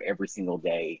wake up every single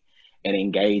day and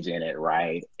engage in it,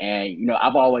 right? And, you know,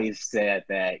 I've always said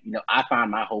that, you know, I find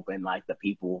my hope in like the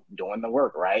people doing the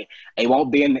work, right? It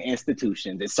won't be in the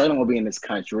institutions. It certainly won't be in this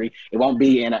country. It won't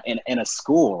be in a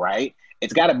school, right?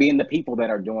 It's got to be in the people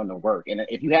that are doing the work. And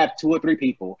if you have 2 or 3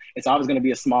 people, it's always going to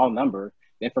be a small number.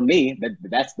 Then for me,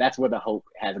 that's where the hope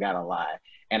has got to lie.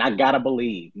 And I got to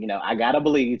believe, you know,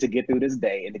 to get through this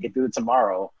day and to get through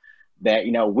tomorrow that,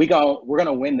 you know, we're going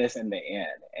to win this in the end.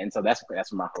 And so that's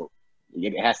my hope.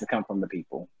 It has to come from the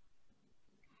people.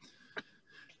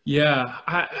 Yeah,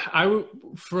 I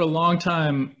for a long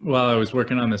time while I was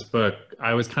working on this book,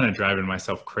 I was kind of driving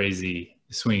myself crazy,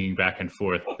 swinging back and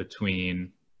forth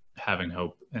between having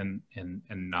hope and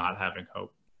not having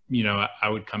hope. You know, I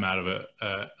would come out of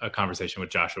a conversation with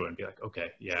Joshua and be like,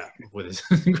 okay, yeah, well, this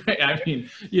is great. I mean,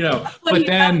 you know, but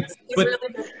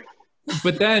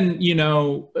then, you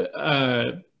know,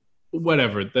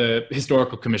 whatever, the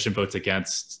historical commission votes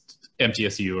against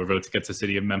MTSU or votes against the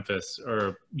city of Memphis,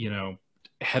 or, you know,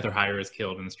 Heather Heyer is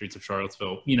killed in the streets of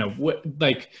Charlottesville, you know, what,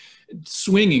 like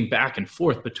swinging back and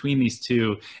forth between these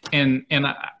two. And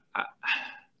I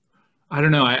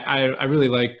don't know, I really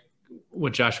like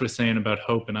what Josh was saying about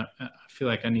hope, and I feel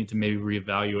like I need to maybe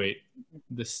reevaluate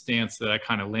the stance that I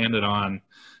kind of landed on.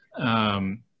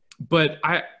 But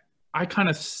I kind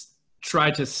of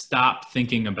try to stop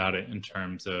thinking about it in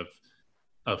terms of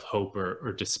hope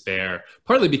or despair,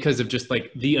 partly because of just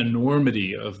like the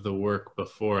enormity of the work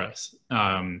before us.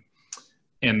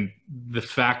 And the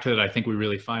fact that I think we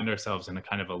really find ourselves in a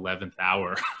kind of 11th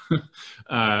hour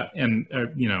and,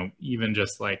 you know, even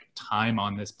just like time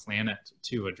on this planet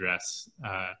to address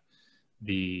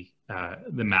the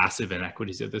massive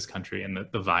inequities of this country and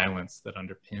the violence that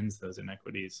underpins those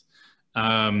inequities.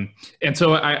 And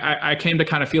so I came to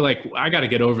kind of feel like I got to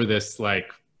get over this,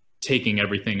 like taking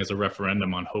everything as a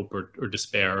referendum on hope or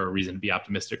despair or reason to be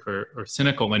optimistic or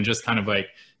cynical, and just kind of like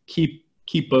keep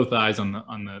both eyes on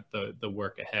the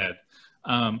work ahead.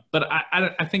 But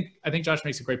I think Josh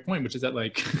makes a great point, which is that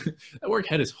like that work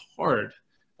ahead is hard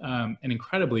and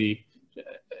incredibly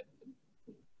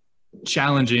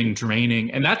challenging,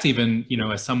 draining. And that's even, you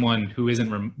know, as someone who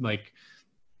isn't like,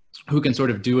 who can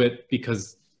sort of do it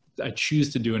because I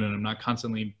choose to do it and I'm not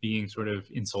constantly being sort of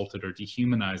insulted or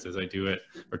dehumanized as I do it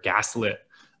or gaslit.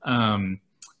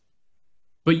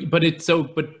 But it's so,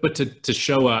 but to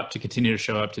show up, to continue to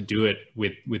show up, to do it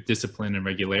with discipline and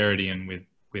regularity and with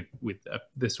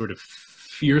this sort of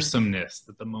fearsomeness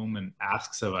that the moment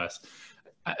asks of us.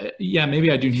 Yeah,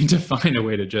 maybe I do need to find a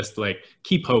way to just like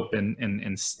keep hope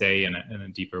and stay in a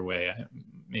deeper way.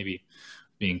 Maybe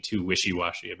being too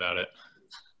wishy-washy about it.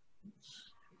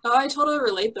 Oh, I totally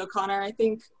relate though, Connor. I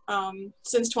think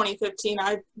since 2015,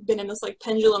 I've been in this like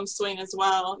pendulum swing as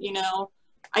well. You know,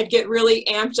 I'd get really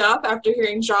amped up after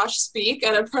hearing Josh speak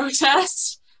at a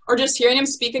protest or just hearing him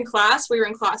speak in class. We were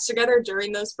in class together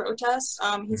during those protests.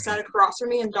 He sat across from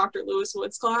me in Dr. Lewis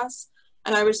Wood's class,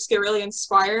 and I would just get really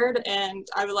inspired, and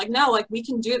I would like, no, like, we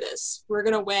can do this. We're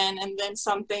gonna win. And then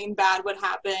something bad would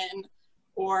happen,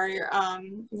 or,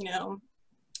 you know,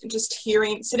 just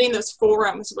sitting in those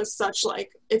forums was such like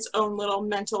its own little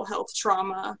mental health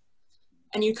trauma.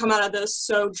 And you come out of those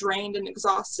so drained and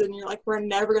exhausted, and you're like, we're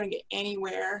never gonna get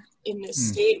anywhere in this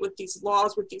state with these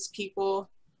laws, with these people.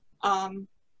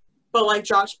 But like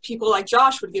people like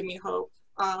Josh would give me hope.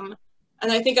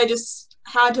 And I think I just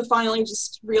had to finally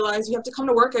just realize you have to come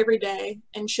to work every day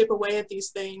and chip away at these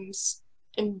things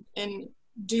and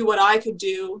do what I could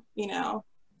do, you know.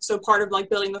 So part of like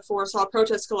building the Forrest Hall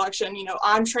Protest Collection, you know,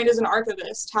 I'm trained as an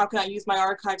archivist. How can I use my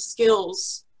archive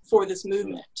skills for this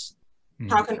movement?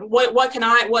 How can,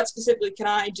 what specifically can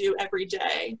I do every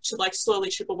day to like slowly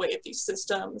chip away at these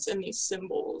systems and these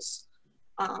symbols?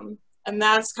 And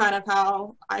that's kind of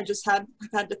how I've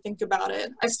had to think about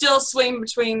it. I still swing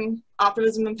between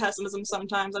optimism and pessimism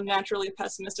sometimes. I'm naturally a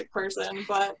pessimistic person,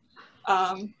 but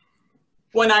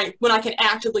when I can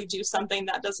actively do something,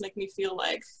 that does make me feel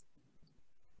like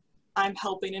I'm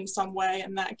helping in some way,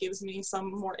 and that gives me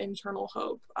some more internal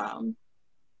hope.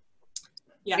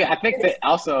 Yeah, I think that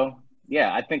also,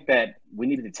 I think that we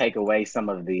needed to take away some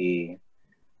of the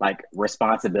like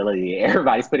responsibility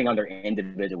everybody's putting on their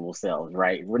individual selves,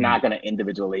 right? We're not going to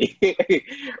individually do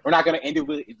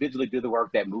the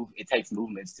work that it takes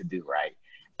movements to do, right?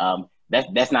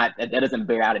 That doesn't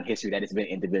bear out in history that it's been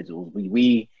individuals.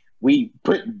 We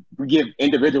give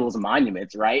individuals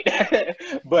monuments, right?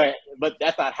 but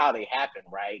that's not how they happen,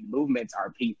 right? Movements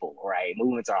are people, right?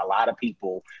 Movements are a lot of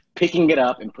people picking it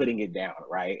up and putting it down,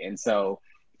 right? And so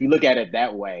if you look at it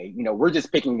that way, you know, we're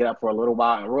just picking it up for a little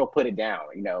while and we'll put it down.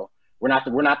 You know, we're not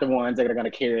the ones that are going to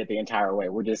carry it the entire way.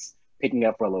 We're just picking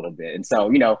up for a little bit. And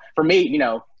so, you know, for me, you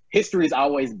know, history has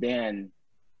always been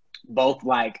both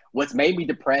like what's made me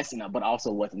depressed, but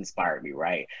also what's inspired me,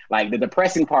 right? Like the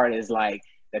depressing part is like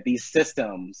that these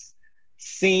systems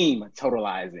seem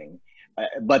totalizing,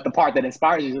 but the part that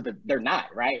inspires you is that they're not,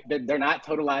 right? They're not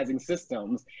totalizing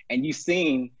systems. And you've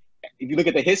seen, if you look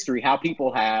at the history, how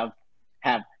people have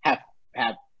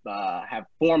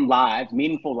formed lives,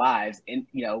 meaningful lives, and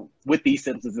you know, with these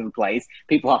systems in place.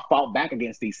 People have fought back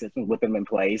against these systems with them in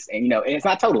place, and you know, and it's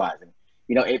not totalizing.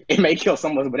 You know, it may kill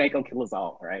someone, but it ain't gonna kill us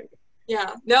all, right?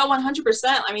 Yeah, no,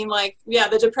 100%. I mean, like, yeah,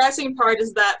 the depressing part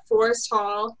is that Forrest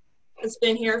Hall has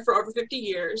been here for over 50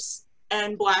 years,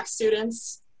 and Black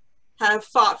students have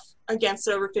fought against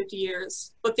it over 50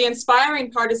 years. But the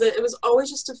inspiring part is that it was always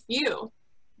just a few.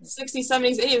 60s,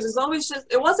 70s, 80s, it was always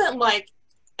just, it wasn't like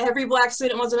every Black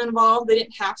student wasn't involved. They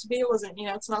didn't have to be. It wasn't, you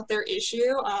know, it's not their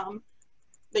issue.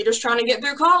 They're just trying to get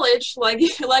through college like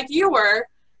you were.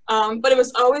 But it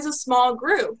was always a small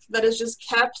group that has just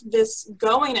kept this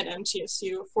going at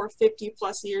MTSU for 50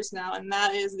 plus years now. And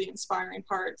that is the inspiring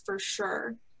part for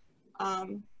sure.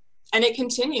 And it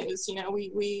continues, you know,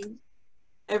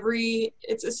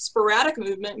 it's a sporadic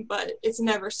movement, but it's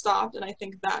never stopped. And I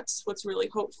think that's what's really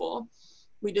hopeful.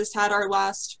 We just had our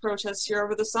last protest here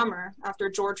over the summer after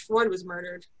George Floyd was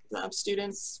murdered.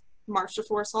 Students marched to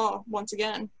Forrest Hall once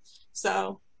again.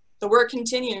 So the work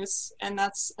continues, and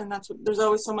that's what, there's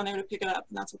always someone there to pick it up,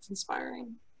 and that's what's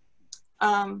inspiring.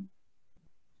 We're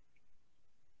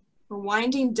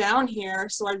winding down here,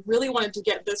 so I really wanted to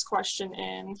get this question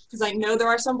in because I know there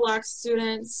are some Black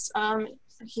students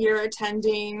here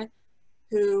attending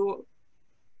who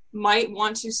might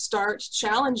want to start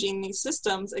challenging these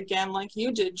systems again like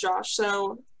you did, Josh.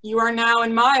 So you are now,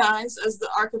 in my eyes, as the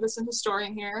archivist and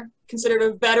historian here, considered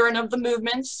a veteran of the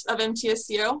movements of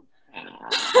MTSU.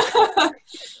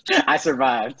 I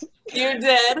survived. You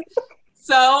did.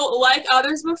 So like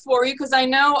others before you, because I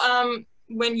know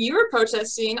when you were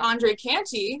protesting, Andre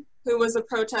Canty, who was a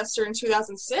protester in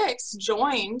 2006,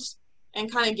 joined and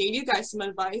kind of gave you guys some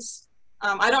advice.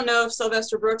 I don't know if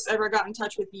Sylvester Brooks ever got in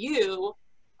touch with you.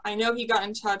 I know he got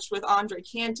in touch with Andre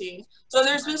Canty. So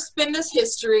there's just been this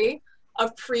history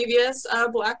of previous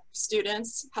Black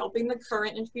students helping the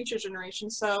current and future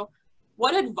generations. So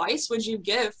what advice would you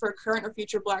give for current or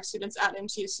future Black students at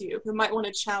MTSU who might want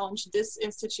to challenge this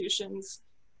institution's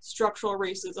structural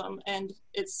racism and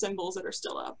its symbols that are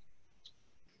still up?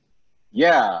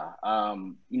 Yeah,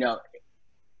 you know,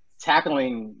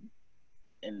 tackling,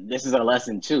 and this is a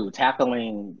lesson too,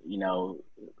 tackling, you know,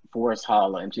 Forrest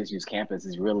Hall or MTSU's campus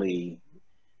is really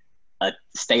a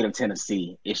state of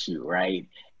Tennessee issue, right?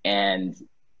 And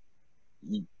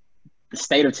the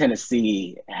state of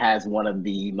Tennessee has one of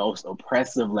the most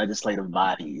oppressive legislative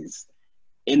bodies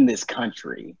in this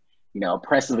country.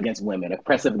 oppressive against women,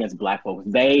 oppressive against Black folks.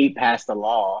 They passed a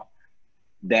law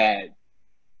that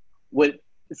would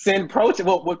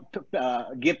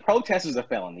give protesters a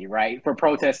felony, right, for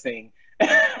protesting,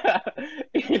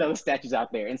 the statutes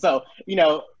out there. And so,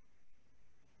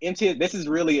 this is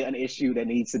really an issue that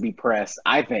needs to be pressed,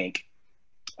 I think,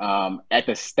 at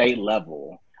the state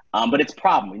level. But it's a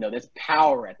problem, there's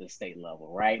power at the state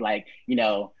level, right? Like,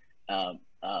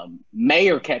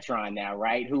 Mayor Ketron now,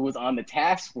 right, who was on the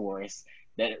task force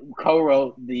that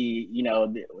co-wrote the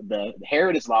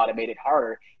heritage law that made it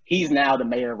harder. He's now the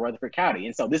mayor of Rutherford County.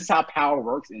 And so this is how power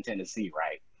works in Tennessee,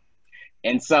 right?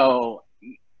 And so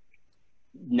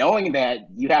knowing that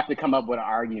you have to come up with an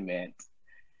argument,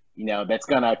 that's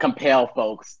gonna compel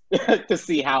folks to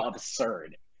see how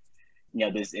absurd,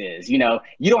 this is. You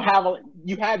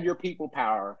have your people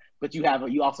power, but you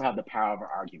also have the power of an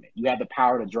argument. You have the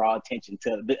power to draw attention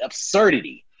to the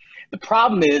absurdity. The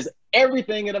problem is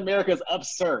everything in America is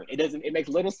absurd. It makes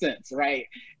little sense, right?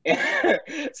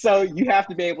 So you have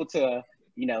to be able to,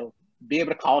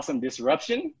 cause some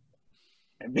disruption,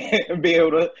 be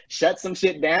able to shut some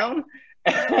shit down,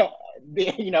 to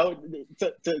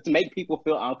make people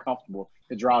feel uncomfortable,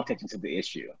 to draw attention to the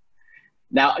issue.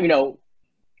 Now,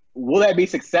 will that be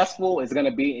successful is going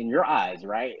to be in your eyes,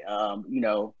 right?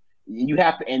 You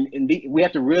have to, we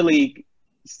have to really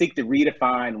seek to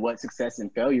redefine what success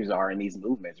and failures are in these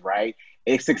movements, right?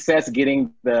 Is success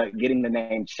getting the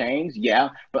name changed? Yeah,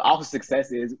 but also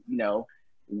success is,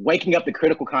 waking up the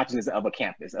critical consciousness of a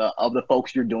campus, of the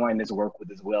folks you're doing this work with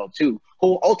as well too,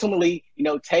 who ultimately,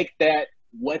 take that,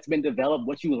 what's been developed,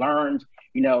 what you learned,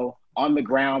 on the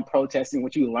ground protesting,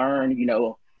 what you learned,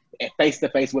 face to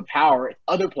face with power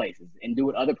other places and do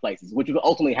it other places, which is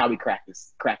ultimately how we crack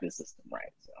this system,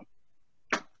 right? So.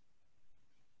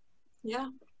 Yeah,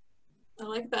 I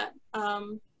like that.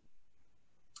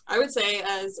 I would say,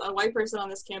 as a white person on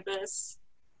this campus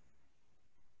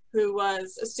who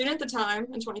was a student at the time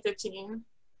in 2015,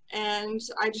 and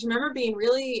I just remember being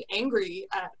really angry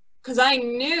because I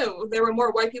knew there were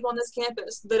more white people on this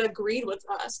campus that agreed with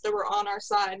us, that were on our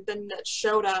side, than that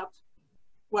showed up,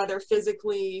 whether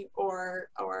physically or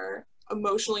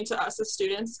emotionally, to us as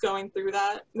students going through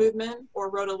that movement, or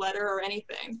wrote a letter or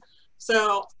anything.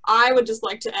 So I would just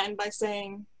like to end by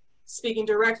speaking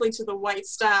directly to the white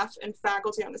staff and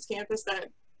faculty on this campus, that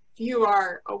if you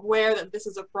are aware that this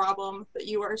is a problem, that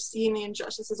you are seeing the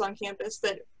injustices on campus,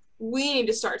 that we need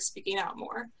to start speaking out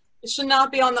more. It should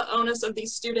not be on the onus of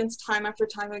these students time after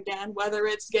time again, whether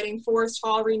it's getting Forrest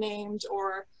Hall renamed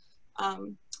or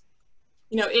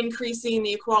increasing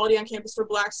the equality on campus for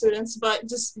Black students, but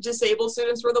just disabled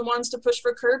students were the ones to push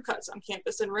for curb cuts on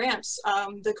campus and ramps.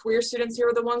 The queer students here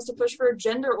were the ones to push for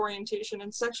gender orientation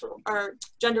and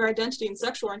gender identity and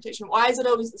sexual orientation. Why is it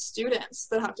always the students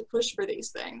that have to push for these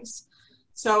things?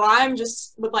 So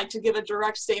would like to give a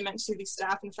direct statement to the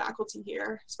staff and faculty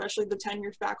here, especially the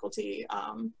tenured faculty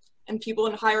and people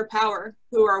in higher power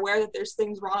who are aware that there's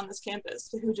things wrong on this campus,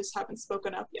 who just haven't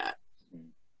spoken up yet.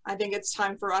 I think it's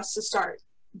time for us to start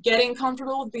getting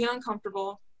comfortable with being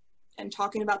uncomfortable and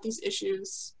talking about these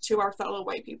issues to our fellow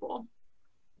white people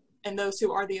and those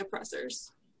who are the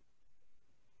oppressors.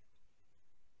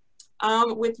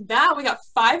 With that, we got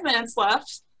 5 minutes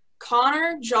left.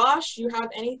 Connor, Josh, you have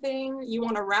anything you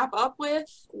want to wrap up with?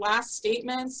 Last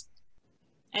statements?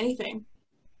 Anything?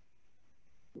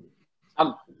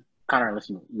 Connor,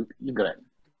 listen, you good.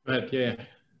 But yeah.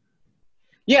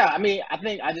 Yeah, I mean, I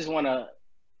think I just want to,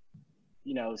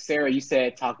 Sarah, you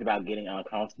talked about getting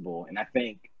uncomfortable. And I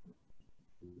think,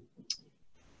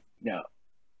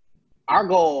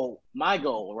 my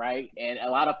goal, right? And a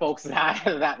lot of folks that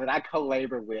I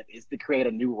co-labor with is to create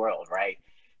a new world, right?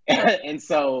 And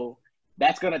so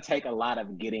that's going to take a lot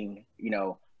of getting,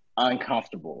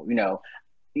 uncomfortable.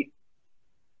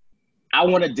 I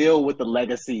want to deal with the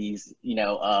legacies,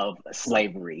 of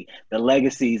slavery, the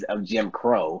legacies of Jim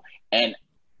Crow. And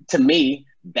to me,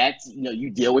 that's, you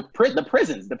deal with the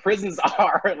prisons. The prisons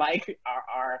are like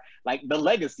the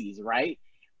legacies, right?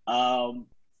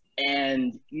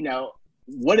 And,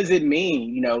 what does it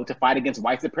mean, to fight against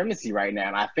white supremacy right now?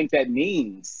 And I think that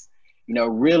means,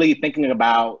 really thinking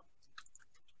about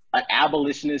an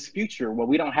abolitionist future where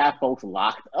we don't have folks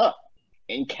locked up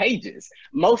in cages,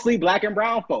 mostly Black and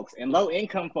brown folks and low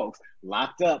income folks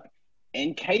locked up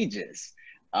in cages.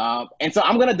 And so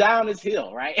I'm going to die on this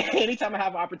hill, right? Anytime I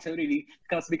have an opportunity to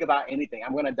come speak about anything,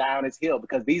 I'm going to die on this hill,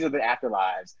 because these are the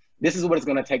afterlives. This is what it's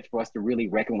going to take for us to really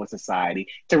reckon with society,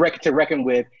 to reckon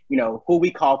with, who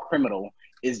we call criminal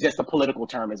is just a political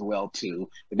term as well, too.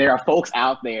 There are folks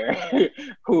out there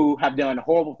who have done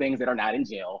horrible things that are not in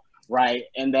jail, right?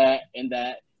 And that,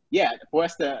 yeah, for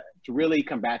us to to really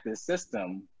combat this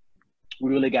system, we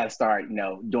really got to start, you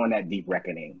know, doing that deep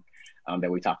reckoning that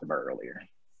we talked about earlier.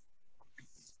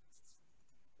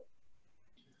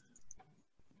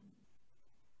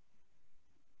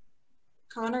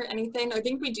 Connor, anything? I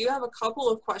think we do have a couple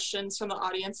of questions from the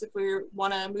audience if we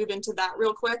want to move into that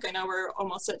real quick. I know we're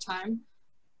almost at time,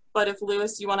 but if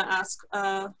Lewis, you want to ask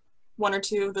one or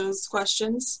two of those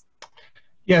questions?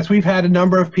 Yes, we've had a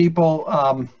number of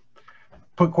people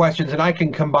put questions, and I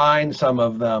can combine some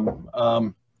of them.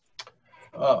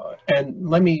 And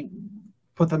let me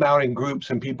put them out in groups,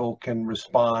 and people can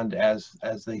respond as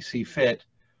they see fit.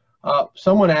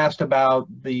 Someone asked about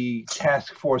the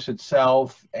task force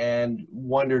itself and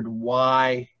wondered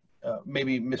why,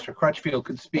 maybe Mr. Crutchfield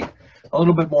could speak a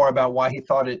little bit more about why he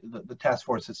thought the task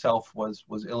force itself was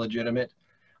illegitimate.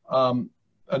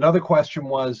 Another question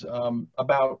was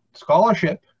about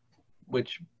scholarship,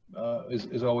 which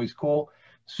is always cool.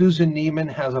 Susan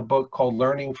Neiman has a book called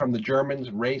Learning from the Germans,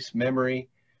 Race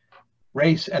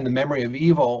and the Memory of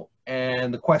Evil.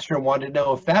 And the questioner wanted to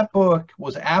know if that book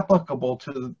was applicable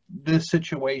to this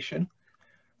situation.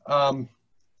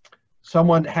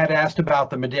 Someone had asked about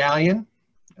the medallion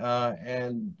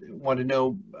and wanted to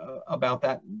know about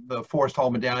that, the Forrest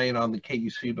Hall medallion on the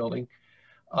KUC building.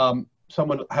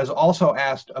 Someone has also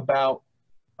asked about,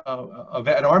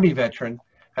 an Army veteran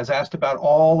has asked about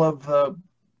all of the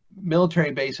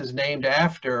military bases named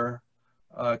after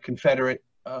Confederate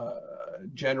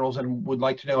generals, and would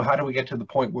like to know, how do we get to the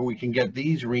point where we can get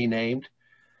these renamed?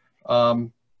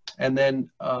 And then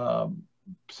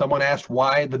someone asked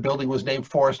why the building was named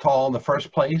Forrest Hall in the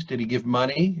first place. Did he give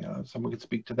money? Someone could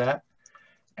speak to that.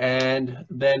 And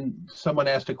then someone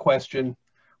asked a question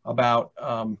about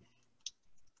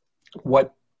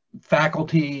what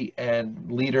faculty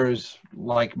and leaders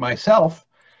like myself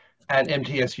at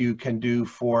MTSU can do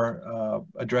for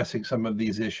addressing some of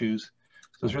these issues.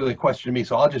 So it's really a question to me,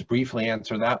 so I'll just briefly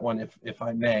answer that one if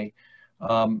I may.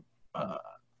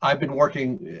 I've been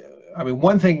working, I mean,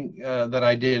 one thing that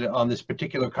I did on this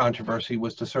particular controversy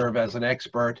was to serve as an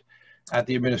expert at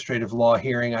the administrative law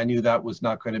hearing. I knew that was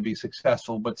not going to be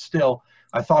successful, but still,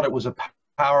 I thought it was a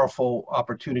powerful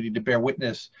opportunity to bear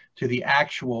witness to the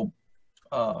actual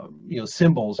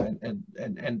symbols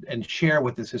and share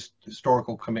with this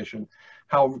historical commission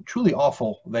how truly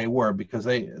awful they were, because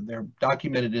they're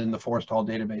documented in the Forrest Hall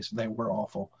database, and they were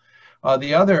awful.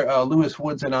 The other, Lewis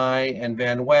Woods and I and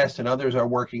Van West and others are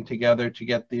working together to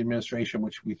get the administration,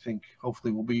 which we think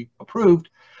hopefully will be approved,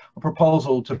 a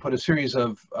proposal to put a series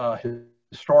of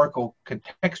historical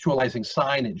contextualizing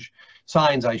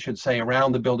signs, I should say,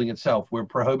 around the building itself. We're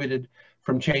prohibited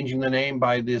from changing the name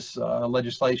by this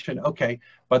legislation, okay,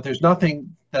 but there's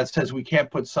nothing that says we can't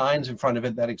put signs in front of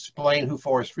it that explain who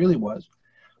Forrest really was,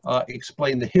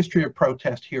 explain the history of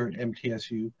protest here at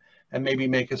MTSU, and maybe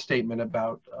make a statement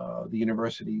about the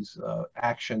university's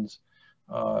actions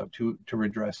to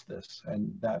redress this.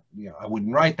 And that, I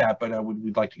wouldn't write that, but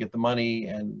we'd like to get the money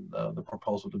and the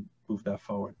proposal to move that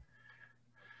forward.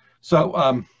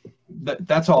 So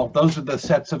that's all. Those are the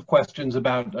sets of questions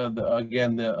about,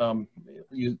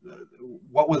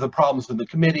 what were the problems with the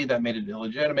committee that made it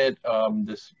illegitimate,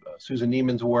 this Susan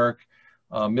Neiman's work,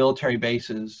 military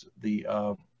bases,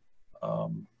 and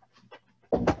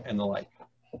the like.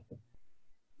 I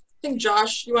think,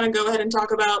 Josh, you want to go ahead and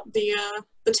talk about the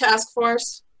task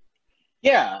force?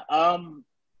 Yeah.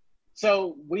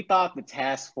 So we thought the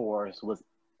task force was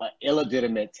an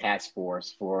illegitimate task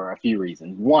force for a few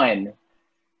reasons. One,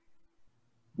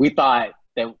 we thought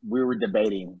that we were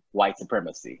debating white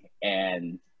supremacy,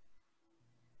 and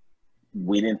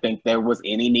we didn't think there was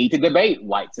any need to debate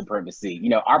white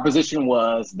supremacy. Our position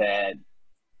was that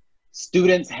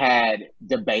students had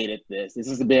debated this.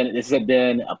 This had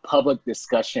been a public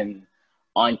discussion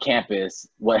on campus,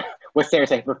 what Sarah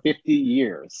said, for 50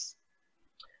 years.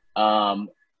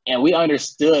 And we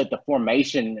understood the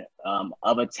formation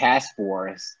of a task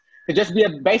force to just be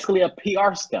basically a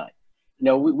PR stunt.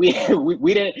 We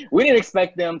didn't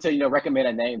expect them to recommend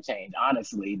a name change,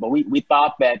 honestly, but we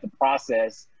thought that the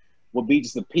process would be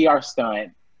just a PR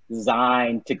stunt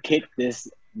designed to kick this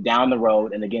down the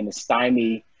road, and again, to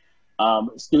stymie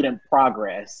student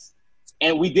progress.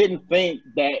 And we didn't think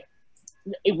that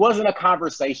it wasn't a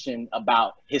conversation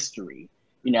about history,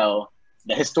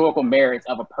 the historical merits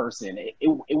of a person.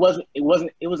 It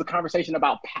was a conversation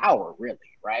about power, really,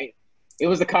 right? It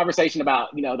was a conversation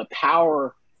about, the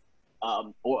power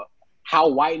or how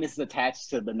whiteness is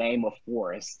attached to the name of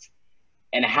Forrest,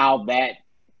 and how that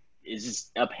is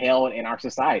just upheld in our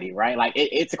society, right? Like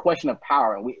it's a question of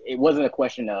power. It wasn't a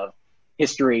question of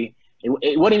history.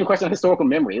 It wasn't even a question of historical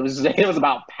memory. It was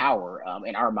about power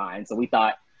in our minds. So we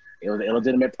thought It was an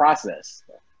illegitimate process.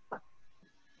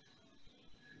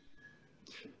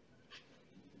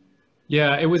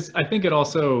 Yeah, it was. I think it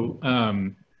also,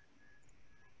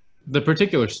 the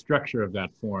particular structure of that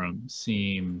forum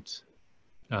seemed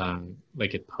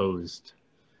like it posed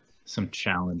some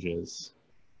challenges.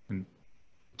 And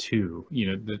too,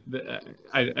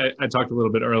 I talked a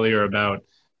little bit earlier about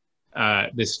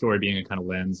this story being a kind of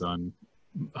lens on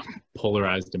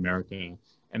polarized America,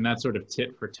 and that sort of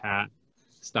tit for tat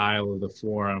style of the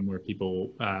forum where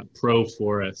people pro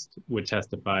Forrest would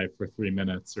testify for 3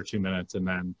 minutes or 2 minutes, and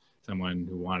then someone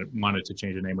who wanted to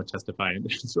change the name would testify,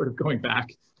 and sort of going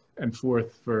back and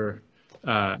forth for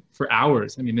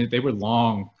hours. I mean, they were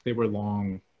long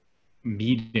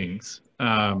meetings.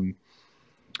 I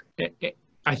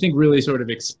think really sort of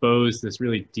exposed this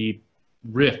really deep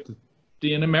rift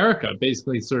in America,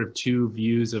 basically sort of two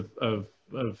views of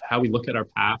how we look at our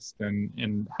past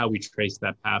and how we trace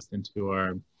that past into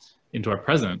our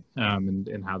present,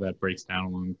 and how that breaks down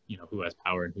along, who has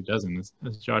power and who doesn't,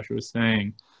 as Joshua was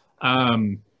saying.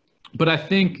 But I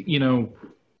think,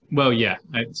 well, yeah,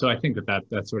 so I think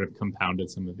that sort of compounded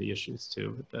some of the issues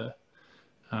too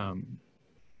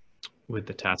with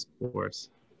the task force.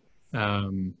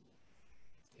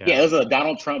 Yeah, it was a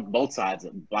Donald Trump both sides.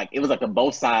 It was like a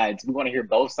both sides. We want to hear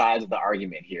both sides of the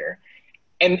argument here,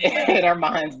 and in our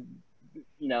minds,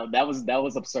 that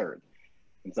was absurd.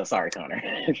 And so sorry, Connor.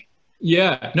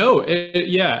 Yeah, no,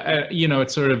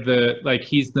 it's sort of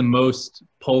he's the most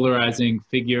polarizing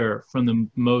figure from the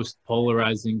most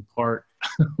polarizing part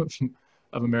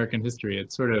of American history.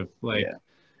 It's sort of like,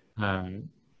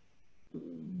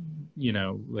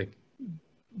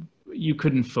 you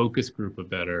couldn't focus group a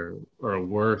better or a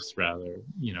worse, rather,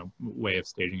 way of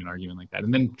staging an argument like that,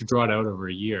 and then to draw it out over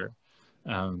a year.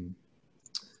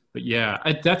 But yeah,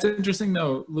 that's interesting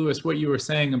though, Lewis, what you were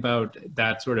saying about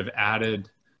that sort of adding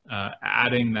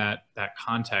that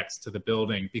context to the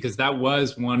building, because that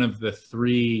was one of the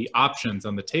three options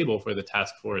on the table for the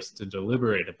task force to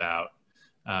deliberate about,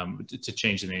 to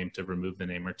change the name, to remove the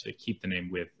name, or to keep the name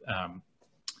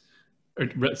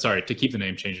to keep the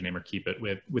name, change the name, or keep it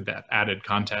with that added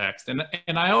context.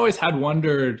 And I always had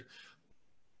wondered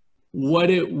what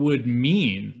it would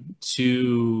mean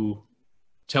to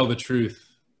tell the truth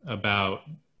about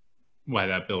why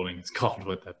that building is called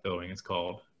what that building is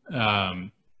called.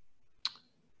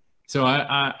 So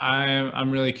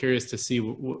I'm really curious to see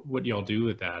what y'all do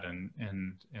with that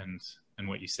and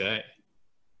what you say.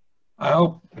 I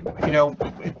hope,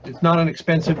 it's not an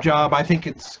expensive job. I think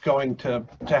it's going to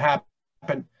happen.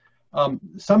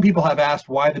 Some people have asked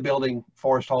why the building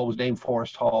Forrest Hall was named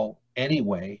Forrest Hall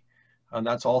anyway. And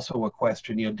that's also a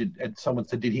question. Someone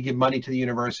said, did he give money to the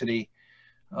university?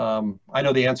 I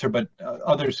know the answer, but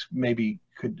others maybe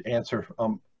could answer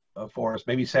for us.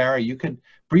 Maybe Sarah, you could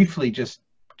briefly just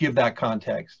give that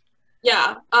context.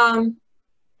 Yeah.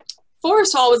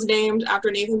 Forrest Hall was named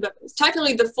after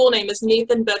technically the full name is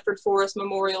Nathan Bedford Forrest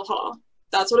Memorial Hall.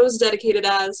 That's what it was dedicated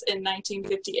as in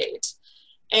 1958.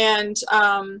 And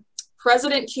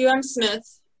President QM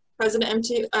Smith,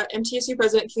 MTSU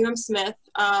President QM Smith,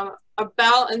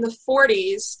 about in the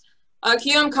 40s,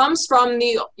 QM comes from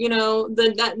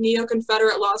that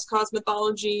neo-Confederate lost cause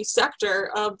mythology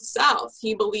sector of the South.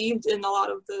 He believed in a lot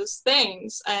of those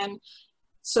things. And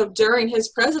so during his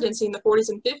presidency in the 40s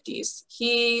and 50s,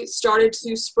 he started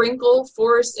to sprinkle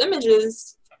Forrest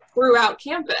images throughout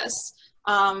campus,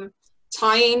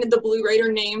 tying the Blue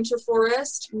Raider name to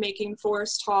Forrest, making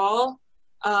Forrest Hall,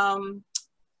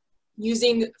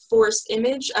 using Forrest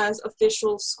image as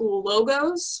official school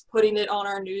logos, putting it on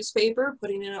our newspaper,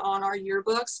 putting it on our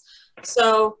yearbooks.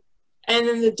 So, and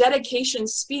then the dedication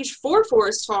speech for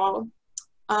Forrest Hall,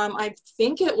 I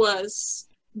think it was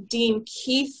Dean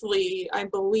Keithley, I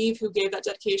believe, who gave that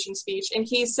dedication speech. And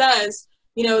he says,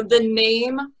 the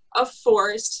name of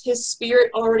Forrest, his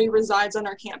spirit already resides on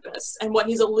our campus. And what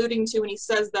he's alluding to when he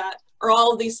says that are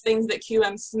all of these things that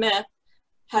QM Smith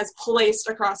has placed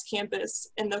across campus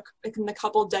in the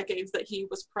couple decades that he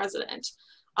was president.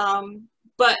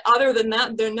 But other than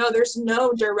that, there's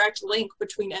no direct link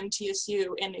between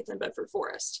MTSU and Nathan Bedford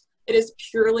Forrest. It is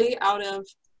purely out of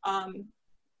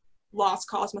lost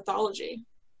cause mythology.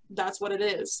 That's what it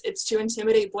is. It's to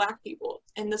intimidate Black people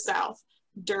in the South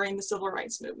during the Civil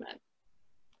Rights Movement.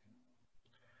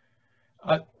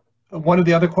 One of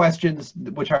the other questions,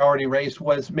 which I already raised,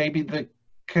 was maybe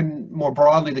more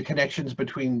broadly the connections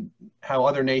between how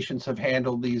other nations have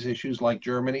handled these issues, like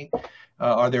Germany.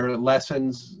 Are there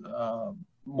lessons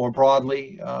more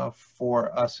broadly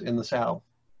for us in the South?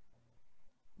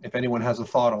 If anyone has a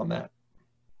thought on that.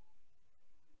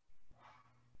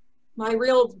 my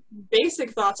real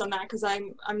basic thoughts on that, because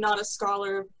I'm not a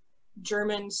scholar of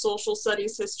German social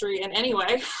studies history in any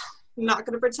way. I'm not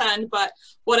going to pretend, but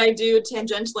what I do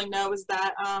tangentially know is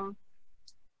that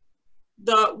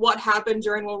what happened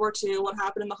during World War II, what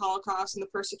happened in the Holocaust and the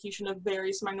persecution of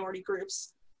various minority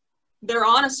groups, they're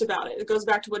honest about it. It goes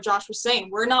back to what Josh was saying.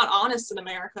 We're not honest in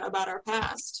America about our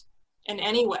past in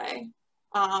any way.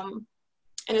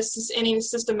 In a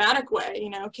systematic way, you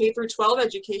know, K through 12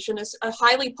 education is a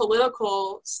highly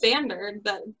political standard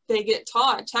that they get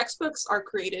taught. Textbooks are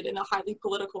created in a highly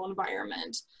political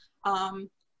environment.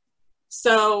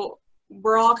 So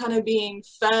we're all kind of being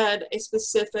fed a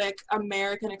specific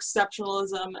American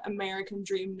exceptionalism, American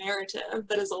dream narrative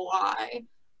that is a lie.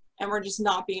 And we're just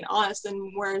not being honest.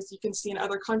 And whereas you can see in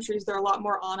other countries, they're a lot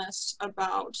more honest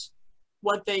about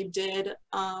what they did,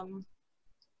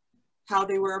 how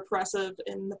they were oppressive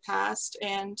in the past,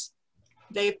 and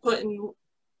they put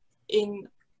in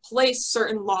place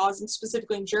certain laws, and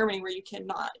specifically in Germany, where you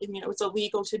cannot, you know, it's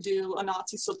illegal to do a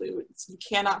Nazi salute. You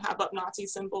cannot have up Nazi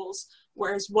symbols.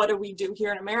 Whereas what do we do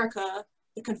here in America?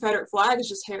 The Confederate flag is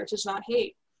just heritage, not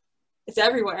hate. It's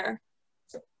everywhere.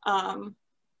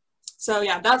 So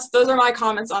yeah, those are my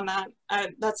comments on that.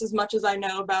 That's as much as I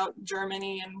know about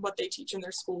Germany and what they teach in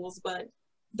their schools, but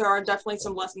there are definitely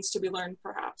some lessons to be learned,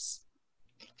 perhaps.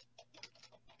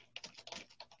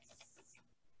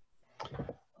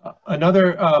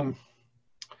 Another,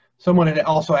 someone had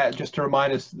also asked, just to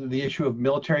remind us, the issue of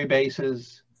military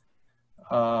bases.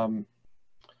 You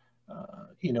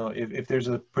know, if there's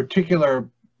a particular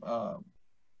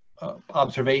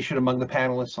observation among the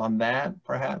panelists on that,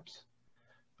 perhaps.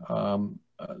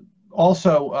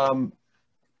 Also,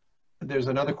 there's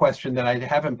another question that I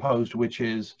haven't posed, which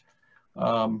is,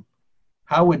 how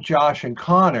would Josh and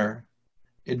Connor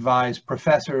advise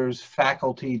professors,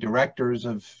 faculty, directors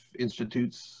of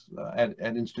institutes at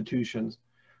institutions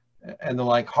and the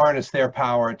like harness their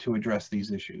power to address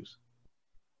these issues?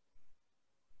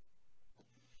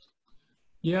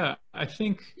 Yeah, I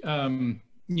think,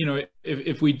 you know,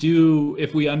 if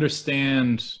we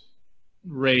understand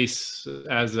race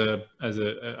as a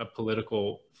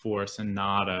political force and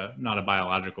not a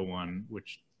biological one,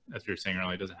 which, as you were saying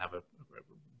earlier, doesn't have a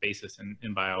basis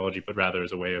in biology, but rather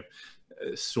as a way of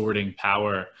sorting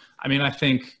power. I mean, I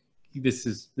think this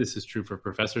is true for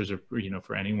professors, or, you know,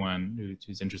 for anyone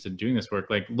who's interested in doing this work.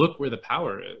 Like, look where the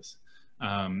power is.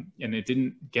 And it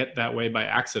didn't get that way by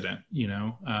accident. You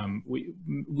know,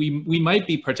 we might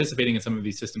be participating in some of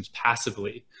these systems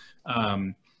passively,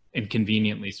 and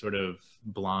conveniently sort of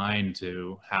blind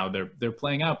to how they're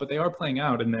playing out, but they are playing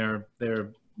out, and they're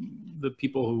the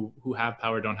people who have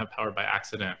power don't have power by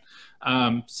accident.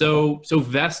 So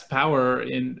vest power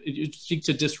seek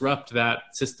to disrupt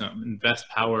that system, invest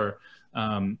power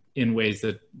in ways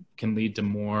that can lead to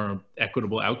more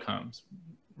equitable outcomes,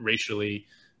 racially,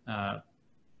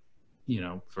 you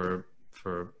know, for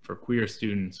queer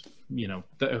students, you know,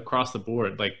 across the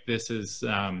board. Like, this is,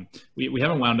 we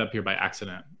haven't wound up here by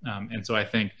accident. And so I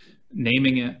think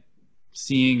naming it,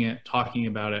 seeing it, talking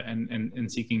about it,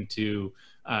 and seeking to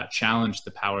challenge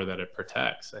the power that it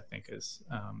protects, I think is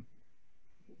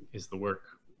the work.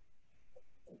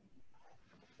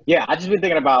 Yeah, I've just been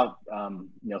thinking about, you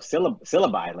know,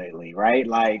 syllabi lately, right?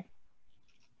 Like,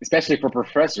 especially for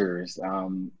professors,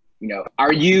 you know,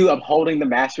 are you upholding the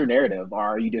master narrative, or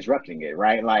are you disrupting it,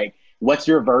 right? Like, what's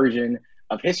your version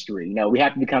of history? You know, we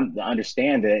have to come to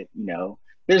understand that, you know,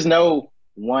 there's no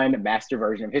one master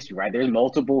version of history, right? There's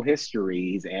multiple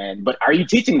histories, but are you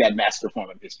teaching that master form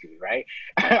of history, right?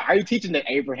 Are you teaching that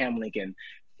Abraham Lincoln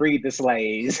freed the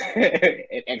slaves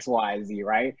at X, Y, Z,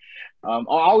 right?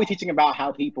 Or are we teaching about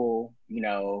how people, you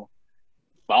know,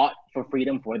 fought for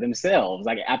freedom for themselves?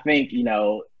 Like, I think, you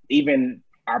know, even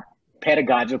our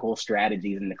pedagogical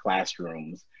strategies in the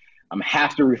classrooms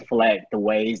have to reflect the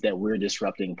ways that we're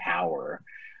disrupting power.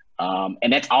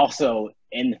 And that's also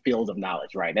in the field of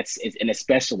knowledge, right? And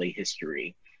especially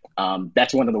history.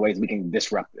 That's one of the ways we can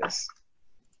disrupt this.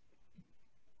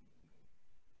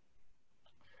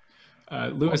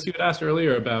 Lewis, you had asked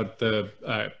earlier about the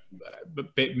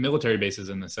military bases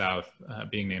in the South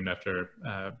being named after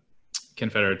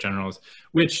Confederate generals,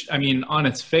 which, I mean, on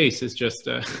its face is just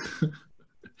a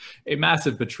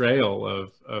massive betrayal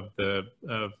of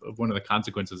one of the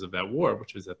consequences of that war,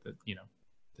 which was that the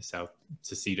South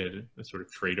seceded, a sort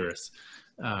of traitorous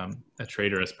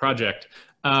project.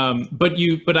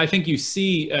 But I think you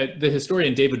see the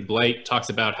historian David Blight talks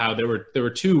about how there were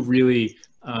two really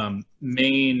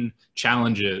main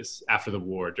challenges after the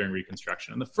war during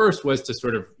Reconstruction, and the first was to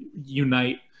sort of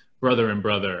unite brother and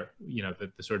brother, you know,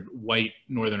 the sort of white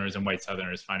Northerners and white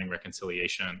Southerners finding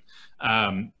reconciliation.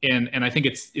 And I think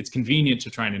it's convenient to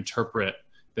try and interpret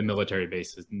the military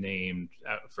bases named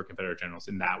for Confederate generals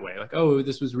in that way, like, oh,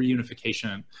 this was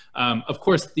reunification. Of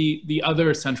course, the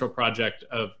other central project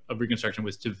of Reconstruction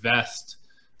was to vest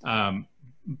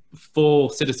full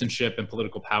citizenship and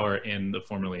political power in the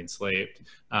formerly enslaved.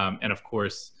 And of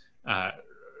course,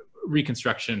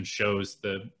 Reconstruction shows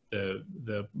the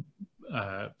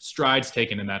strides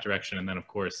taken in that direction, and then of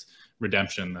course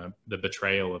redemption, the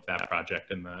betrayal of that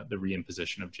project, and the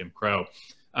reimposition of Jim Crow.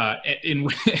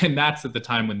 And that's at the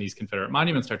time when these Confederate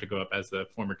monuments start to go up as the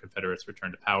former Confederates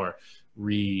return to power,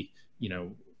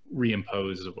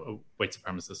 reimpose white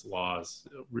supremacist laws,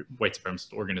 white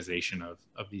supremacist organization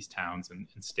of these towns and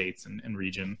states and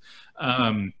region.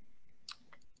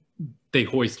 They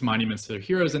hoist monuments to their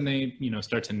heroes, and they,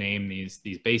 start to name these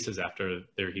bases after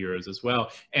their heroes as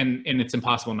well. And it's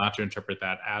impossible not to interpret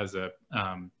that as an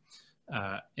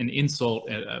insult,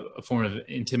 a form of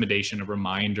intimidation, a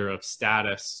reminder of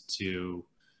status to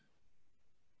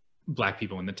Black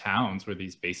people in the towns where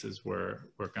these bases were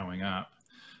going up.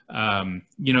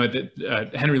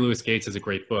 Henry Louis Gates has a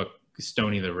great book,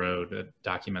 Stony the Road, that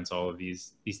documents all of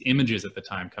these images at the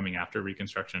time coming after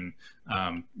Reconstruction,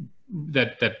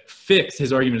 that fixed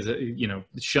his argument,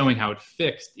 is showing how it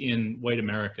fixed in white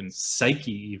American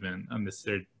psyche, even on this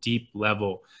sort of deep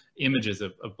level, images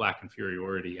of Black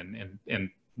inferiority and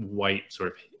white sort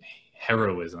of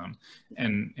heroism,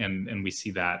 and we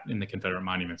see that in the Confederate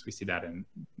monuments. We see that in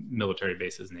military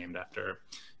bases named after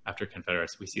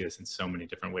Confederates. We see this in so many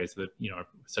different ways that,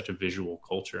 such a visual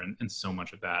culture, and so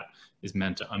much of that is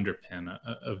meant to underpin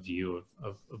a view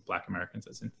of Black Americans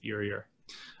as inferior.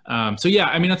 So yeah,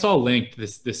 I mean, it's all linked.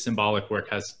 This symbolic work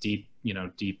has deep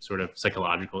sort of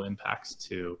psychological impacts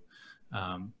too.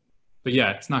 But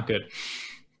yeah, it's not good.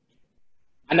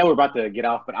 I know we're about to get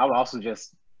off, but I would also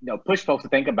just push folks to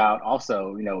think about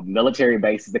also, military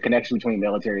bases, the connection between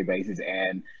military bases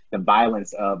and the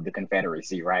violence of the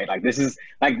Confederacy, right? Like, this is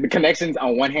like, the connections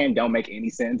on one hand don't make any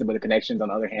sense, but the connections on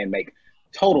the other hand make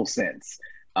total sense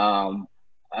of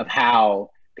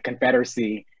how the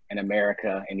Confederacy and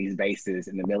America and these bases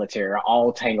and the military are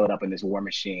all tangled up in this war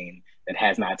machine that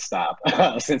has not stopped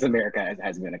since America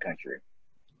has been a country.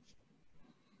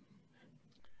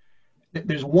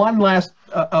 There's one last,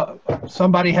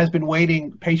 somebody has been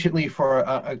waiting patiently for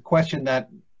a question that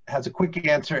has a quick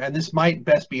answer, and this might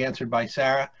best be answered by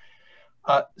Sarah.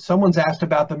 Someone's asked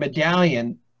about the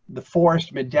medallion, the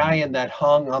Forrest medallion that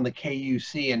hung on the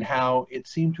KUC, and how it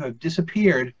seemed to have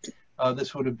disappeared.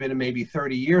 This would have been maybe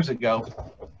 30 years ago.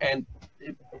 And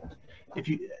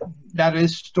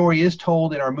story is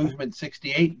told in our Movement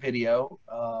 68 video,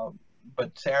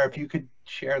 but Sarah, if you could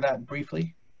share that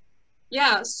briefly.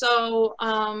 Yeah, so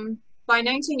by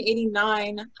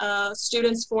 1989,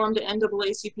 students formed an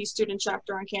NAACP student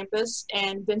chapter on campus,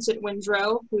 and Vincent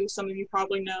Windrow, who some of you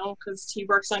probably know because he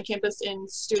works on campus in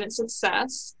student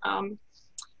success,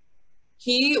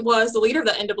 he was the leader of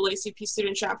the NAACP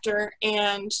student chapter,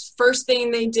 and first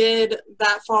thing they did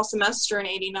that fall semester in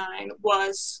 '89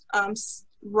 was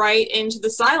right into the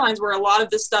sidelines where a lot of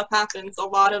this stuff happens. A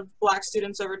lot of Black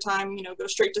students over time, go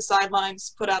straight to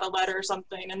sidelines, put out a letter or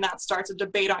something, and that starts a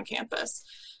debate on campus.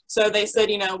 So they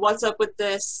said, what's up with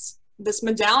this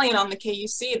medallion on the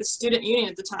KUC, the student union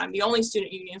at the time, the only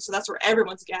student union, so that's where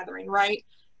everyone's gathering, right?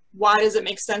 Why does it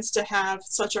make sense to have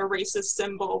such a racist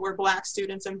symbol where Black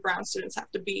students and brown students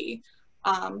have to be?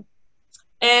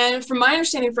 And from my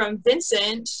understanding from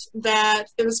Vincent, that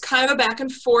it was kind of a back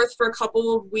and forth for a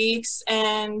couple of weeks,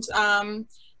 and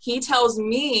he tells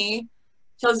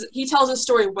his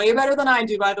story way better than I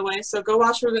do, by the way, so go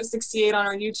watch Movement 68 on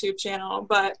our YouTube channel.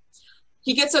 But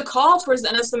he gets a call towards the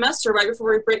end of the semester, right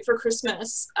before we break for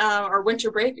Christmas, or winter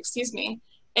break, excuse me,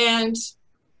 and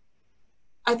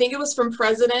I think it was from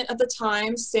President at the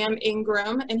time, Sam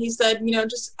Ingram, and he said,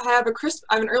 I have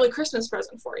an early Christmas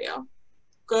present for you.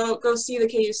 Go see the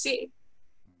KUC.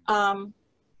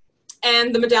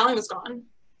 And the medallion was gone.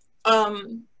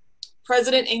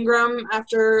 President Ingram,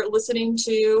 after listening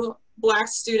to Black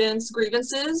students'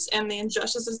 grievances and the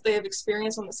injustices they have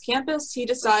experienced on this campus, he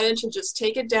decided to just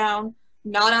take it down,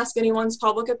 not ask anyone's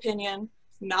public opinion,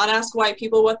 not ask white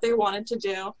people what they wanted to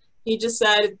do. He just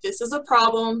said, this is a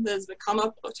problem that has come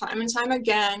up time and time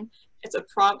again. It's a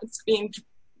problem. It's being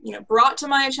brought to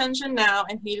my attention now,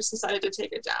 and he just decided to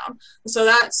take it down. So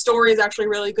that story is actually a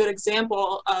really good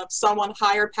example of someone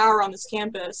higher power on this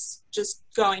campus just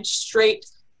going straight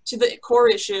to the core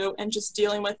issue and just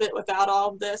dealing with it without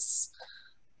all this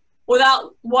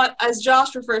without what, as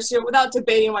Josh refers to it, without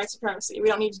debating white supremacy. We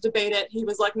don't need to debate it. He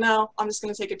was like, no, I'm just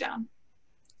going to take it down.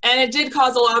 And it did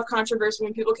cause a lot of controversy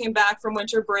when people came back from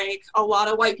winter break. A lot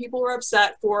of white people were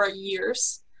upset for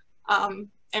years.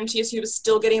 MTSU was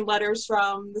still getting letters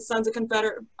from the Sons of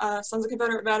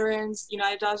Confederate Veterans,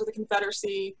 United Daughters of the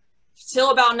Confederacy,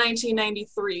 till about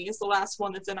 1993 is the last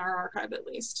one that's in our archive, at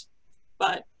least.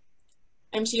 But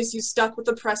MTSU stuck with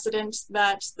the precedent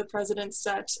that the president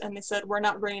set, and they said, we're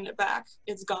not bringing it back.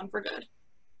 It's gone for good.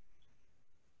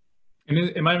 And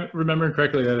am I remembering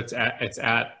correctly that it's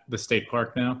at the state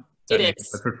park now? It Nathan is.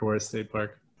 Bedford Forrest State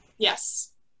Park.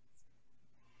 Yes.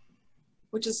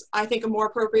 Which is, I think, a more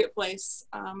appropriate place.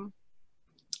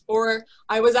 Or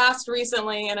I was asked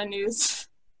recently in a news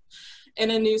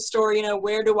story, you know,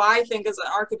 where do I think as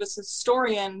an archivist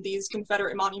historian these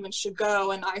Confederate monuments should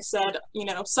go? And I said, you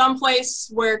know,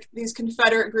 someplace where these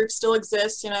Confederate groups still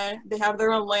exist, you know, they have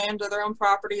their own land or their own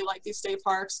property like these state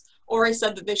parks. Or I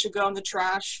said that they should go in the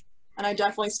trash. And I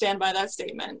definitely stand by that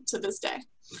statement to this day.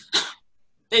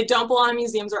 They don't belong in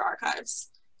museums or archives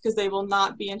because they will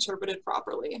not be interpreted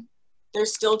properly.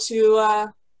 There's still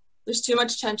there's too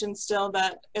much tension still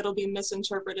that it'll be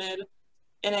misinterpreted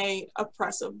in a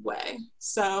oppressive way.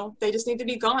 So they just need to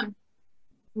be gone.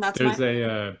 And that's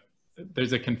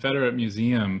there's a Confederate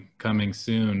museum coming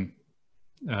soon.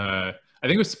 I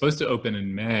think it was supposed to open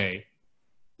in May,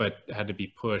 but had to be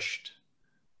pushed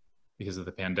because of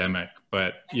the pandemic.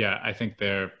 But yeah, I think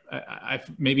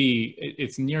maybe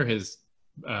it's near his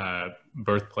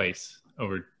birthplace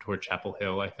over toward Chapel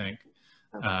Hill, I think.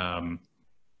 Okay.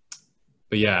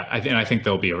 But yeah, I think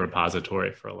there'll be a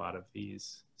repository for a lot of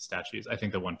these statues. I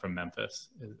think the one from Memphis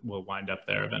will wind up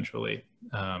there eventually.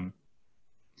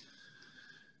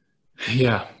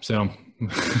 Yeah, so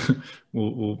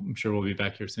I'm sure we'll be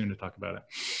back here soon to talk about it.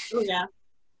 Oh yeah.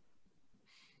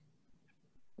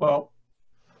 Well,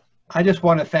 I just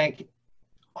want to thank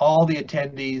all the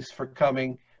attendees for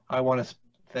coming. I want to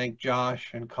thank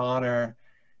Josh and Connor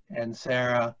and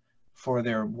Sarah for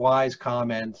their wise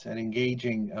comments and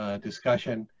engaging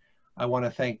discussion. I want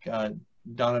to thank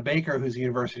Donna Baker, who's a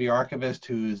university archivist,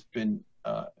 who's been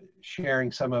sharing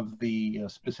some of the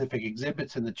specific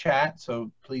exhibits in the chat.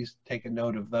 So please take a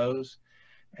note of those.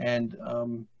 And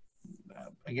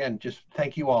again, just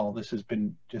thank you all. This has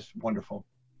been just wonderful.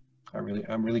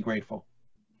 I'm really grateful.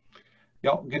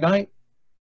 Y'all, good night.